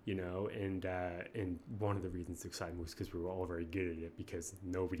 Sure. You know, and one of the reasons it's exciting was because we were all very good at it, because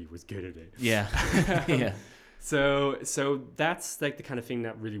nobody was good at it. Yeah. Yeah. So that's like the kind of thing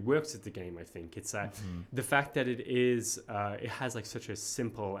that really works with the game. I think it's that the fact that it has like such a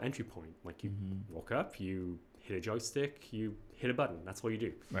simple entry point. Like you walk up, you hit a joystick, you hit a button. That's all you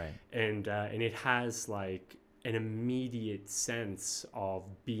do. Right. And it has like an immediate sense of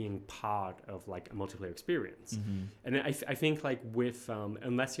being part of like a multiplayer experience. And I think like with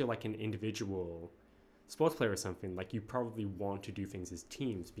unless you're like an individual sports player or something, like you probably want to do things as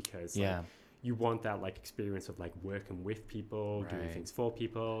teams, because like, you want that like experience of like working with people, doing things for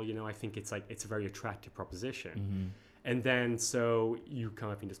people. You know, I think it's like it's a very attractive proposition. And then so you come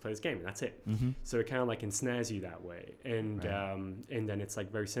up and just play this game, and that's it. So it kind of like ensnares you that way, and then it's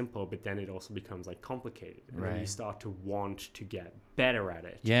like very simple, but then it also becomes like complicated, and then you start to want to get better at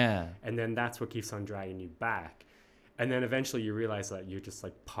it. Yeah. And then that's what keeps on dragging you back. And then eventually you realize that you're just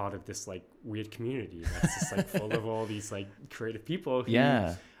like part of this like weird community that's just like full of all these like creative people who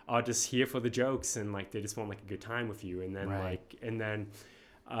are just here for the jokes, and like they just want like a good time with you. And then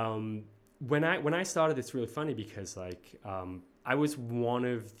when I started, it's really funny because like I was one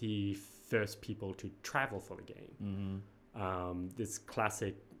of the first people to travel for the game. This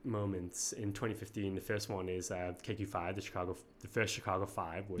classic moments in 2015. The first one is KQ5, the first Chicago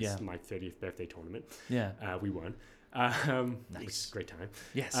 5 was my 30th birthday tournament. We won. Nice. Great time.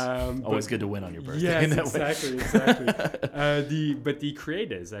 Yes. Always good to win on your birthday. Yes, exactly. But the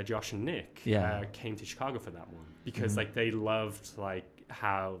creators, Josh and Nick, came to Chicago for that one because like they loved like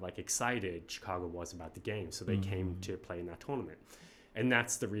how like excited Chicago was about the game, so they came to play in that tournament. And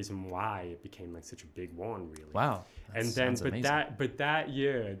that's the reason why it became like such a big one, really. Wow. And then, but that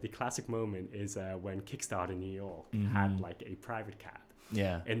year, the classic moment is when Kickstarter New York had like a private cab.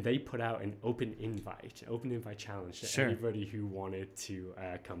 Yeah. And they put out an open invite challenge to anybody who wanted to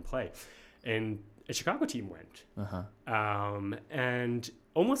come play. And a Chicago team went. And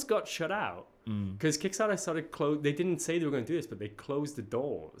almost got shut out. Because Kickstarter started they didn't say they were going to do this, but they closed the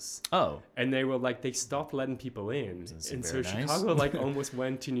doors. Oh. And they were like, they stopped letting people in. And so Chicago like almost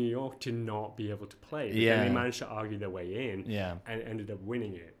went to New York to not be able to play. But then they managed to argue their way in and ended up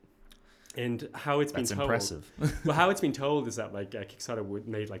winning it. And how it's been told. That's impressive. Well, how it's been told is that like Kickstarter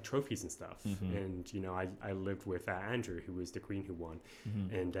made like trophies and stuff. And, you know, I lived with Andrew, who was the queen who won.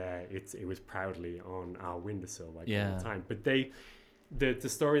 And it was proudly on our windowsill like all the time. But the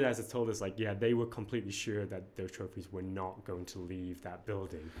story as it's told is like, they were completely sure that those trophies were not going to leave that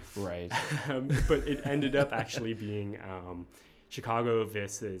building. Right. But it ended up actually being Chicago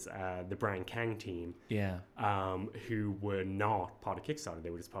versus the Brian Kang team. Who were not part of Kickstarter. They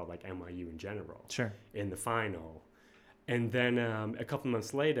were just part of like NYU in general. Sure. In the final. And then a couple of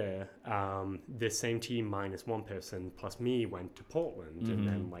months later, this same team minus one person plus me went to Portland and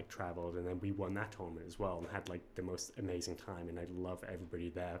then like traveled, and then we won that tournament as well and had like the most amazing time, and I love everybody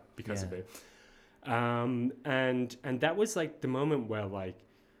there because of it. And that was like the moment where like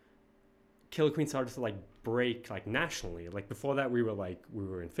Killer Queen started to like break like nationally. Like before that we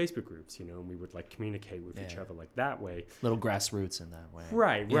were in Facebook groups, you know, and we would like communicate with each other like that way. Little grassroots in that way.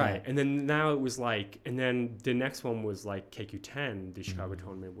 Right. And then now it was like, and then the next one was like KQ10, the Chicago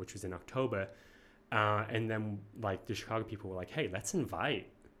tournament, which was in October. And then like the Chicago people were like, hey, let's invite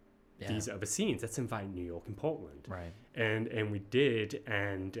these other scenes. Let's invite New York and Portland. Right. And we did,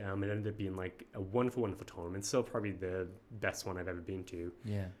 and it ended up being like a wonderful, wonderful tournament. Still probably the best one I've ever been to.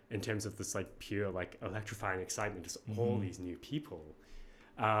 Yeah. In terms of this like pure like electrifying excitement, just all these new people.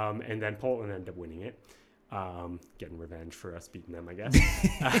 And then Portland ended up winning it. Getting revenge for us beating them, I guess.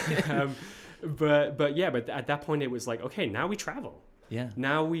 But at that point it was like, okay, now we travel. Yeah.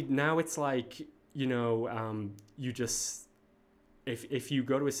 Now it's like, you know, you just, if you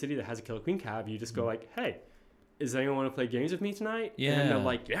go to a city that has a Killer Queen cab, you just go like, hey, does anyone want to play games with me tonight? Yeah. And they're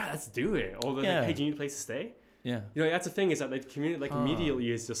like, yeah, let's do it. Or they're like, hey, do you need a place to stay? Yeah. You know, that's the thing, is that like the community like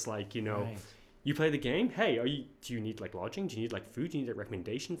immediately is just like, you know, you play the game, hey, do you need like lodging? Do you need like food? Do you need like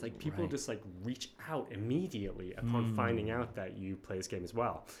recommendations? Like people just like reach out immediately upon finding out that you play this game as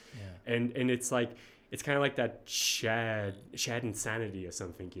well. Yeah. And it's like, it's kind of like that shared insanity or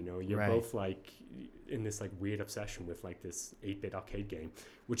something, you know. You're Right. both like in this like weird obsession with like this 8-bit arcade game,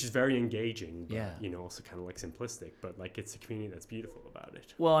 which is very engaging, but Yeah. you know, also kind of like simplistic, but like it's a community that's beautiful about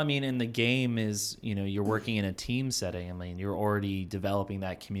it. Well, I mean, in the game is, you know, you're working in a team setting. I mean, you're already developing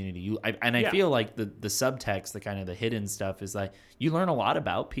that community. I Yeah. feel like the subtext, the kind of the hidden stuff is like you learn a lot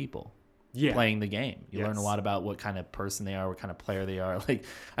about people Yeah. playing the game. You learn a Yes. lot about what kind of person they are, what kind of player they are. Like,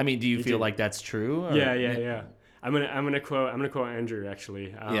 I mean, do you feel do. like that's true? Or- Yeah. I'm gonna quote Andrew actually,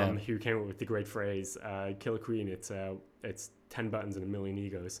 Yeah. who came up with the great phrase, "Kill a queen. It's 10 buttons and a million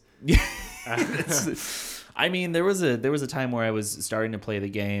egos." Yeah. I mean, there was a time where I was starting to play the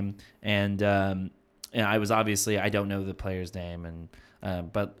game, and I was obviously, I don't know the player's name,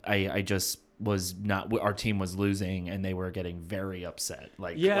 and but I just was not. Our team was losing, and they were getting very upset,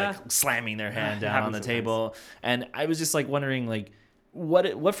 like slamming their hand down on the table, and I was just like wondering, like,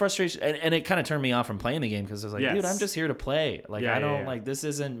 what frustration, and it kind of turned me off from playing the game because I was like, dude, I'm just here to play. Like, I don't like, this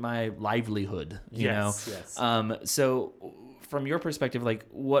isn't my livelihood, you know? Yes. So from your perspective, like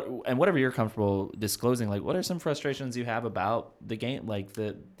whatever you're comfortable disclosing, like what are some frustrations you have about the game, like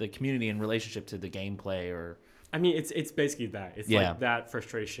the community in relationship to the gameplay? Or I mean, it's basically that. It's like that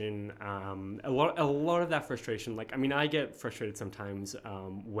frustration. A lot of that frustration. Like, I mean, I get frustrated sometimes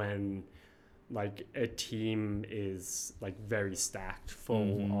when like a team is like very stacked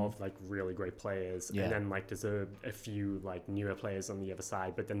full of like really great players, and then like there's a few like newer players on the other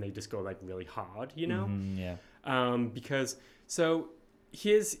side, but then they just go like really hard, you know? Because so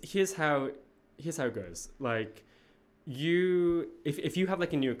here's how it goes. Like, if you have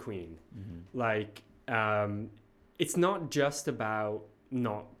like a newer queen, like it's not just about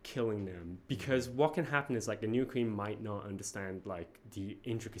not killing them, because what can happen is like the new queen might not understand like the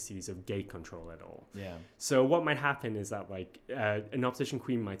intricacies of gate control at all. So what might happen is that like an opposition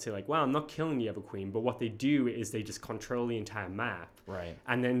queen might say like, well, I'm not killing the other queen, but what they do is they just control the entire map, right,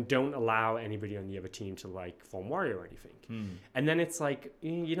 and then don't allow anybody on the other team to like form warrior or anything. And then it's like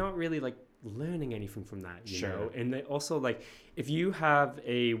you're not really like learning anything from that, you know? And they also like, if you have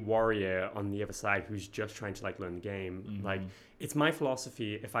a warrior on the other side who's just trying to like learn the game, like it's my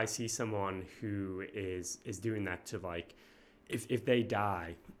philosophy, if I see someone who is doing that to like, if they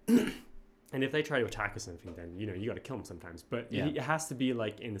die and if they try to attack or something, then you know you got to kill them sometimes, but it has to be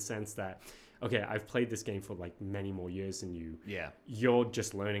like in the sense that, okay, I've played this game for like many more years than you. You're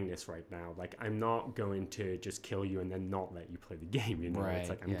just learning this right now. Like, I'm not going to just kill you and then not let you play the game, you know? It's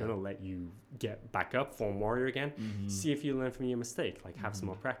like, I'm going to let you get back up, form warrior again, see if you learn from your mistake, like have some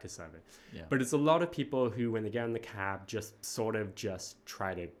more practice of it. But it's a lot of people who, when they get in the cab, just sort of just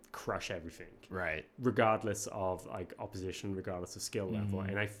try to crush everything. right, Regardless of like opposition, regardless of skill level.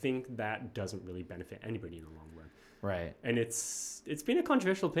 And I think that doesn't really benefit anybody in the long run. right. And it's been a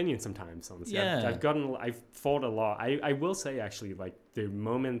controversial opinion sometimes, honestly. Yeah. I've thought a lot. I will say, actually, like the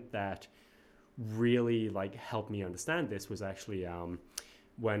moment that really like helped me understand this was actually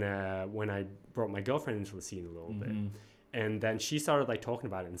when I brought my girlfriend into the scene a little bit. And then she started like talking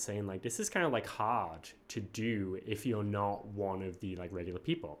about it and saying like, this is kind of like hard to do if you're not one of the like regular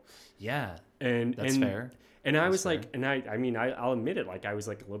people. And That's fair. And I was like, and I mean, I'll admit it, like I was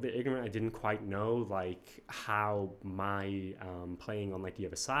like a little bit ignorant. I didn't quite know like how my playing on like the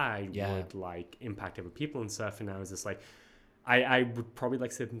other side would like impact other people and stuff. And I was just like, I would probably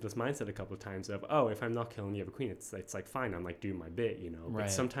like sit in this mindset a couple of times of, oh, if I'm not killing the other queen, it's like fine, I'm like doing my bit, you know.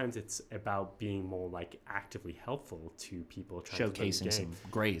 But sometimes it's about being more like actively helpful to people, trying to Showcasing some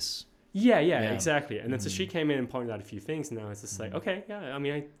grace. Yeah, exactly. And then so she came in and pointed out a few things, and I was just like, okay, I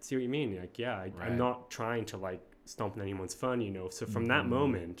mean, I see what you mean. Like, I'm not trying to like stomp on anyone's fun, you know. So from that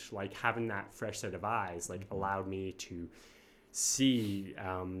moment, like having that fresh set of eyes, like allowed me to see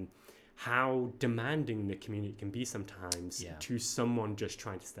how demanding the community can be sometimes to someone just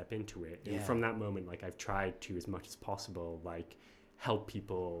trying to step into it. And from that moment, like I've tried to, as much as possible, like help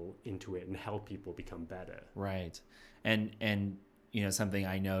people into it and help people become better. Right. And you know, something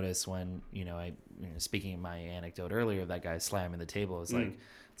I noticed when, speaking of my anecdote earlier, that guy slamming the table is like,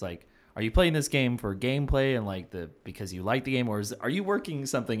 it's like, are you playing this game for gameplay and like because you like the game, or are you working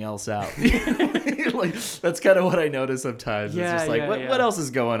something else out? Like, that's kind of what I notice sometimes. It's just like, what else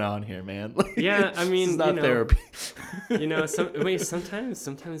is going on here, man? Like, I mean, it's not therapy.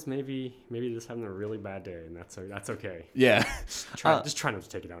 Sometimes maybe they're just having a really bad day, and that's okay. Yeah. Just try not to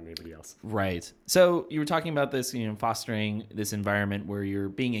take it out on anybody else. Right. So you were talking about this, fostering this environment where you're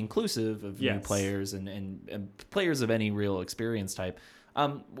being inclusive of new players and players of any real experience type.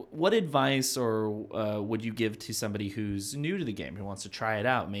 What advice or would you give to somebody who's new to the game, who wants to try it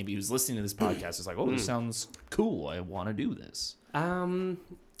out? Maybe who's listening to this podcast is like, oh, this sounds cool. I want to do this.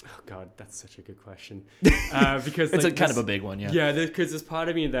 Oh God, that's such a good question. Because It's like, kind of a big one, yeah. Yeah, because there's part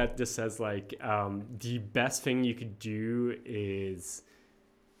of me that just says like the best thing you could do is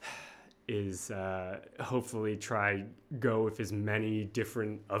hopefully try go with as many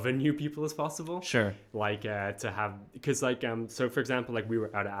different other new people as possible. Sure. Like to have, because like so for example, like we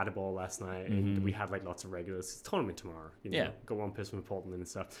were out at Adaball last night and we had like lots of regulars. It's tournament tomorrow, you know, Yeah. got one person from Portland and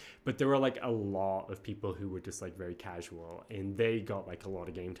stuff. But there were like a lot of people who were just like very casual and they got like a lot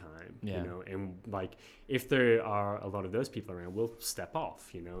of game time, Yeah. you know, and like if there are a lot of those people around, we'll step off,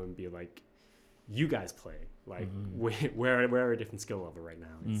 you know, and be like, you guys play. Like we're a different skill level right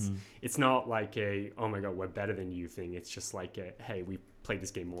now. It's not like a, oh my God, we're better than you thing. It's just like a, hey, we played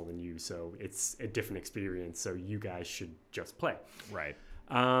this game more than you, so it's a different experience. So you guys should just play. Right.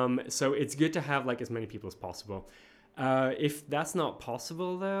 So it's good to have like as many people as possible. If that's not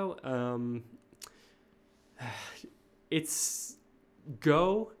possible though, it's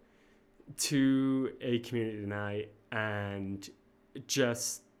go to a community night and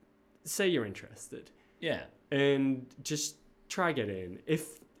just say you're interested. Yeah. And just try get in.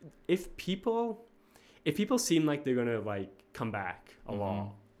 If people seem like they're gonna like come back a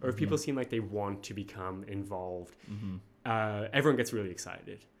lot, or if people seem like they want to become involved, everyone gets really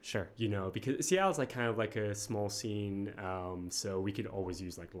excited. Sure. You know, because Seattle's like kind of like a small scene, so we could always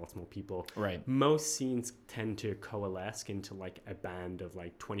use like lots more people. Right. Most scenes tend to coalesce into like a band of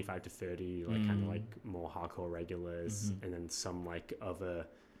like 25 to 30, like kind of like more hardcore regulars, and then some like other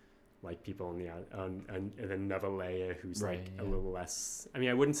like people on the and another layer who's Right, like yeah. a little less. I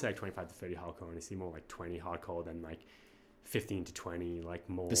mean, I wouldn't say like 25 to 30 hardcore. Honestly, more like 20 hardcore than like 15 to 20, like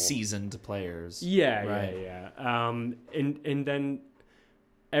more The seasoned players. Yeah, Right. yeah. And then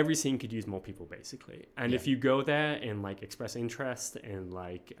every scene could use more people basically. And Yeah. if you go there and like express interest and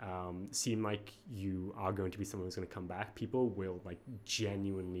like seem like you are going to be someone who's going to come back, people will like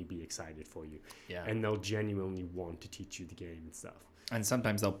genuinely be excited for you. Yeah. And they'll genuinely want to teach you the game and stuff. And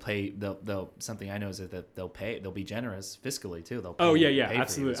sometimes they'll something I know is that they'll be generous fiscally too. They'll pay, Oh yeah, pay for you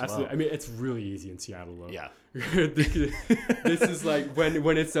absolutely, as well. absolutely. I mean, it's really easy in Seattle though. Yeah. This is like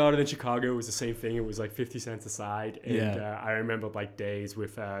when it started in Chicago, it was the same thing. It was like 50 cents a side, and Yeah. I remember like days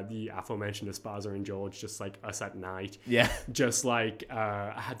with the aforementioned Esparza and George, just like us at night, Yeah. just like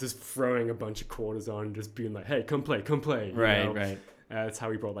I had just throwing a bunch of quarters on, just being like, hey, come play, you Right, know? right. That's how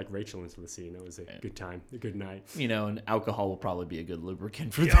we brought like Rachel into the scene. It was a good time, a good night. You know, and alcohol will probably be a good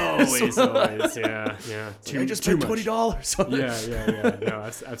lubricant for that. Always, yeah. I just paid $20. Yeah.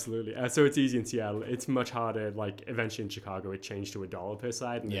 No, absolutely. So it's easy in Seattle. It's much harder. Like eventually in Chicago, it changed to $1 per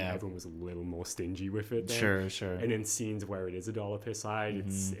side, and then Yeah. everyone was a little more stingy with it. Then. Sure. And in scenes where it is $1 per side,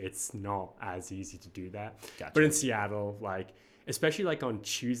 it's not as easy to do that. Gotcha. But in Seattle, like especially like on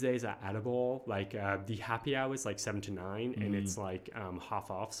Tuesdays at Adaball, like the happy hour is like 7 to 9, and it's like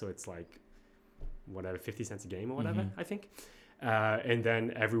half off, so it's like whatever 50 cents a game or whatever, I think. And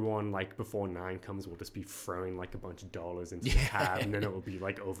then everyone like before 9 comes will just be throwing like a bunch of dollars into the tab, and then it will be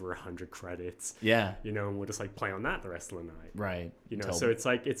like over 100 credits. Yeah. You know, and we'll just like play on that the rest of the night. Right. You know, so it's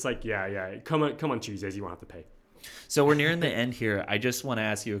like yeah. Come on Tuesdays, you won't have to pay. So we're nearing the end here. I just want to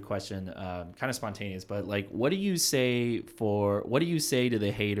ask you a question, kind of spontaneous, but like, what do you say to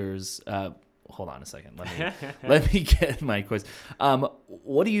the haters? Hold on a second. Let me get my question.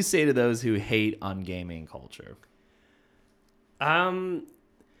 What do you say to those who hate on gaming culture? I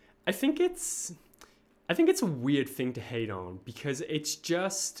think it's a weird thing to hate on because it's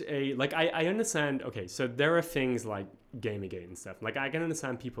just like I understand. Okay, so there are things like Gamergate and stuff. Like I can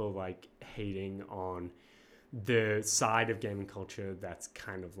understand people like hating on the side of gaming culture that's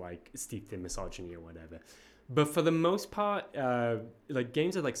kind of like steeped in misogyny or whatever. But for the most part, like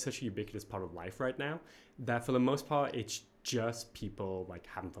games are like such a ubiquitous part of life right now that for the most part, it's just people like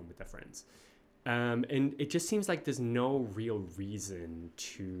having fun with their friends. And it just seems like there's no real reason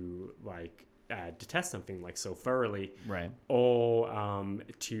to like detest something like so thoroughly, Right. or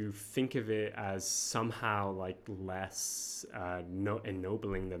to think of it as somehow like less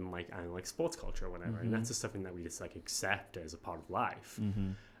ennobling than like I don't know, like sports culture or whatever. And that's just something that we just like accept as a part of life.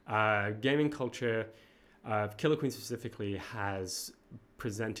 Gaming culture, Killer Queen specifically, has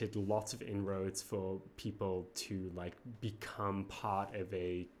presented lots of inroads for people to like become part of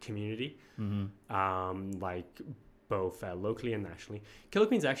a community, like both locally and nationally. Killer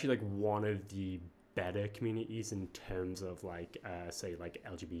Queen's actually like one of the better communities in terms of like say like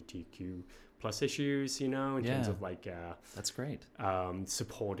LGBTQ plus issues, you know, in terms of like that's great.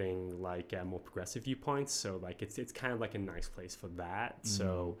 supporting like more progressive viewpoints. So like it's kind of like a nice place for that.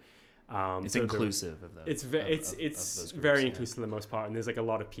 So It's so inclusive of those. It's of those very groups, inclusive for the most part, and there's like a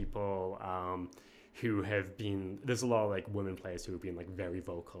lot of people who have been, there's a lot of like women players who have been like very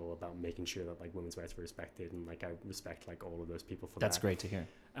vocal about making sure that like women's rights were respected, and like I respect like all of those people for that. That's great to hear.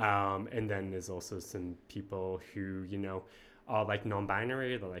 And then there's also some people who, you know, are like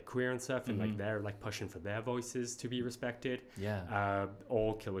non-binary, they're like queer and stuff, and like they're like pushing for their voices to be respected.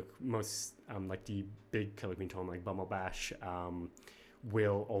 All most like the big Killer Queen tournament like Bumble Bash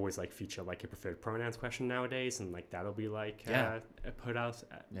will always like feature like a preferred pronouns question nowadays, and like that'll be like put out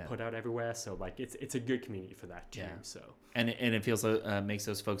everywhere. So like it's a good community for that too. So and it feels makes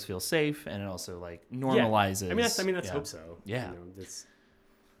those folks feel safe, and it also like normalizes. I mean, let's hope so. Yeah. You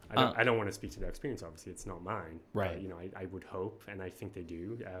know, I don't want to speak to their experience. Obviously, it's not mine. Right. But, you know, I would hope, and I think they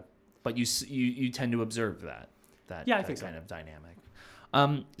do. But you tend to observe that I think kind so. of dynamic.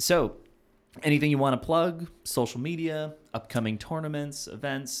 So anything you want to plug? Social media, upcoming tournaments,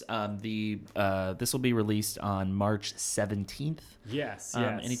 events. This will be released on March 17th. Yes.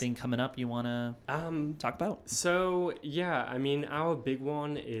 Anything coming up you want to talk about? So yeah, I mean, our big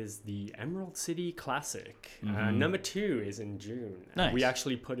one is the Emerald City Classic. Number 2 is in June. Nice. We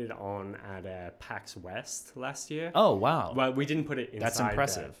actually put it on at PAX West last year. Oh wow! Well, we didn't put it inside. That's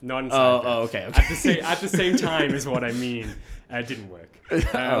impressive. Not inside. Okay. At the same time is what I mean. It didn't work.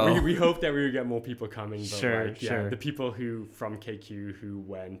 We hoped that we would get more people coming, but Sure. the people who from KQ who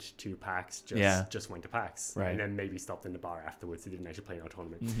went to PAX just went to PAX, right, and then maybe stopped in the bar afterwards. They didn't actually play in our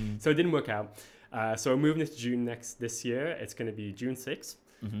tournament, so it didn't work out. So we're moving this to June this year. It's going to be June 6th.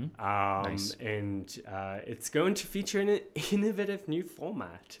 Nice. And it's going to feature an innovative new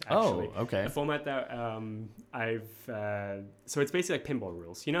format, actually. Oh, okay. A format that so it's basically like pinball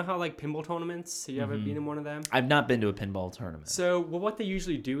rules. You know how like pinball tournaments, have you ever been in one of them? I've not been to a pinball tournament. So what they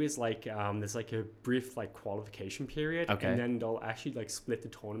usually do is like there's like a brief like qualification period, and then they'll actually like split the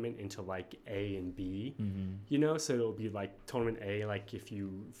tournament into like A and B, you know, so it'll be like tournament A, like if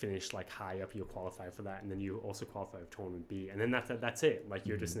you finish like high up, you'll qualify for that, and then you also qualify for tournament B, and then that's it. Like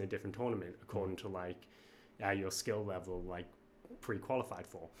you're just in a different tournament according to like your skill level, like pre-qualified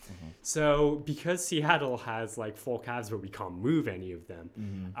for. So because Seattle has like 4 cabs but we can't move any of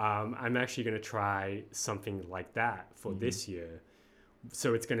them, I'm actually going to try something like that for this year.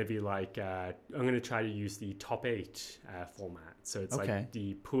 So it's going to be like I'm going to try to use the top 8 format. So it's like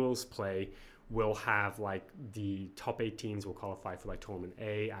the pools play will have like the top 8 teams will qualify for like tournament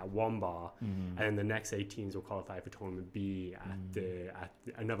A at one bar, and then the next 8 teams will qualify for tournament B at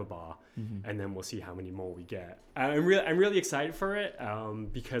another bar, and then we'll see how many more we get. I'm really excited for it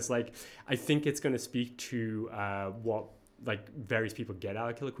because like I think it's going to speak to what like various people get out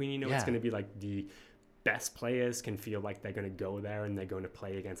of Killer Queen. You know, it's going to be like the best players can feel like they're going to go there and they're going to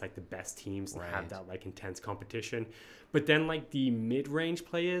play against like the best teams and have that like intense competition. But then like the mid-range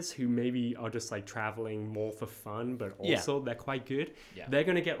players who maybe are just like traveling more for fun, but also they're quite good, they're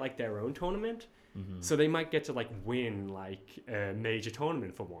going to get like their own tournament. So they might get to like win like a major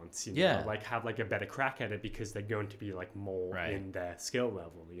tournament for once, you know, like have like a better crack at it because they're going to be like more in their skill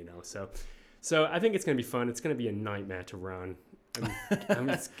level, you know. So I think it's going to be fun. It's going to be a nightmare to run. I mean,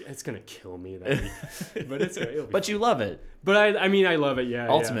 it's gonna kill me that week, but it'll be but fun. You love it. But I mean, I love it. Yeah.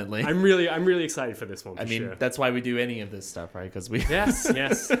 Ultimately, yeah. I'm really excited for this one. I mean, sure. That's why we do any of this stuff, right? Because we. Yes.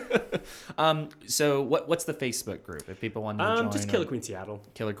 So what's the Facebook group if people want to join? Just Killer Queen Seattle.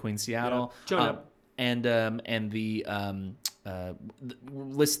 Killer Queen Seattle. Yeah. Join up. And the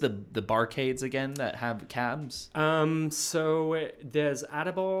list the barcades again that have cabs. So there's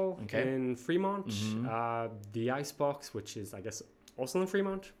Adaball in Fremont, the Icebox, which is I guess also in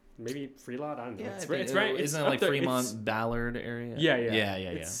Fremont, maybe Freelot. I don't know. Yeah, it's right. Isn't it like Fremont Ballard area? Yeah.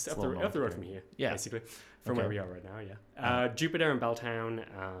 It's up the road from here. Yeah, basically from where we are right now. Yeah. Jupiter and Belltown,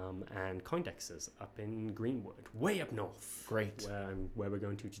 and Coindex's up in Greenwood, way up north. Great. Where we're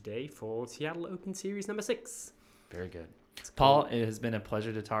going to today for Seattle Open Series number 6. Very good. Paul, it has been a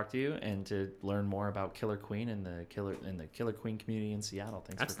pleasure to talk to you and to learn more about Killer Queen and the Killer Queen community in Seattle.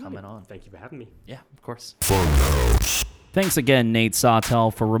 Thanks for coming on. Thank you for having me. Yeah, of course. Thanks again, Nate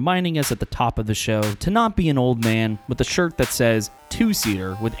Sawtell, for reminding us at the top of the show to not be an old man with a shirt that says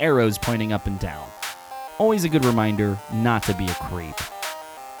 2-seater with arrows pointing up and down. Always a good reminder not to be a creep.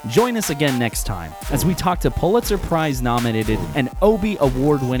 Join us again next time as we talk to Pulitzer Prize nominated and Obie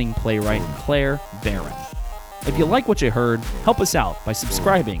Award-winning playwright Claire Barron. If you like what you heard, help us out by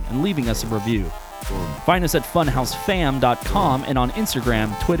subscribing and leaving us a review. Find us at funhousefam.com and on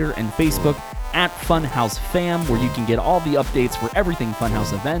Instagram, Twitter, and Facebook at funhousefam, where you can get all the updates for everything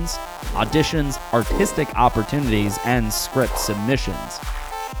Funhouse events, auditions, artistic opportunities, and script submissions.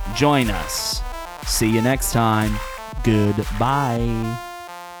 Join us. See you next time. Goodbye.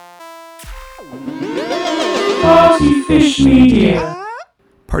 Party Fish Media.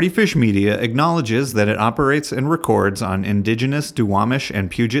 Partyfish Media acknowledges that it operates and records on indigenous Duwamish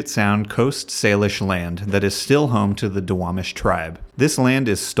and Puget Sound Coast Salish land that is still home to the Duwamish tribe. This land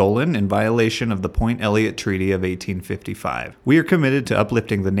is stolen in violation of the Point Elliott Treaty of 1855. We are committed to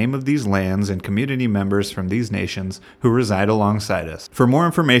uplifting the name of these lands and community members from these nations who reside alongside us. For more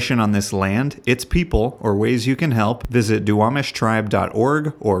information on this land, its people, or ways you can help, visit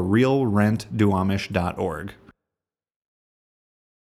duwamishtribe.org or realrentduwamish.org.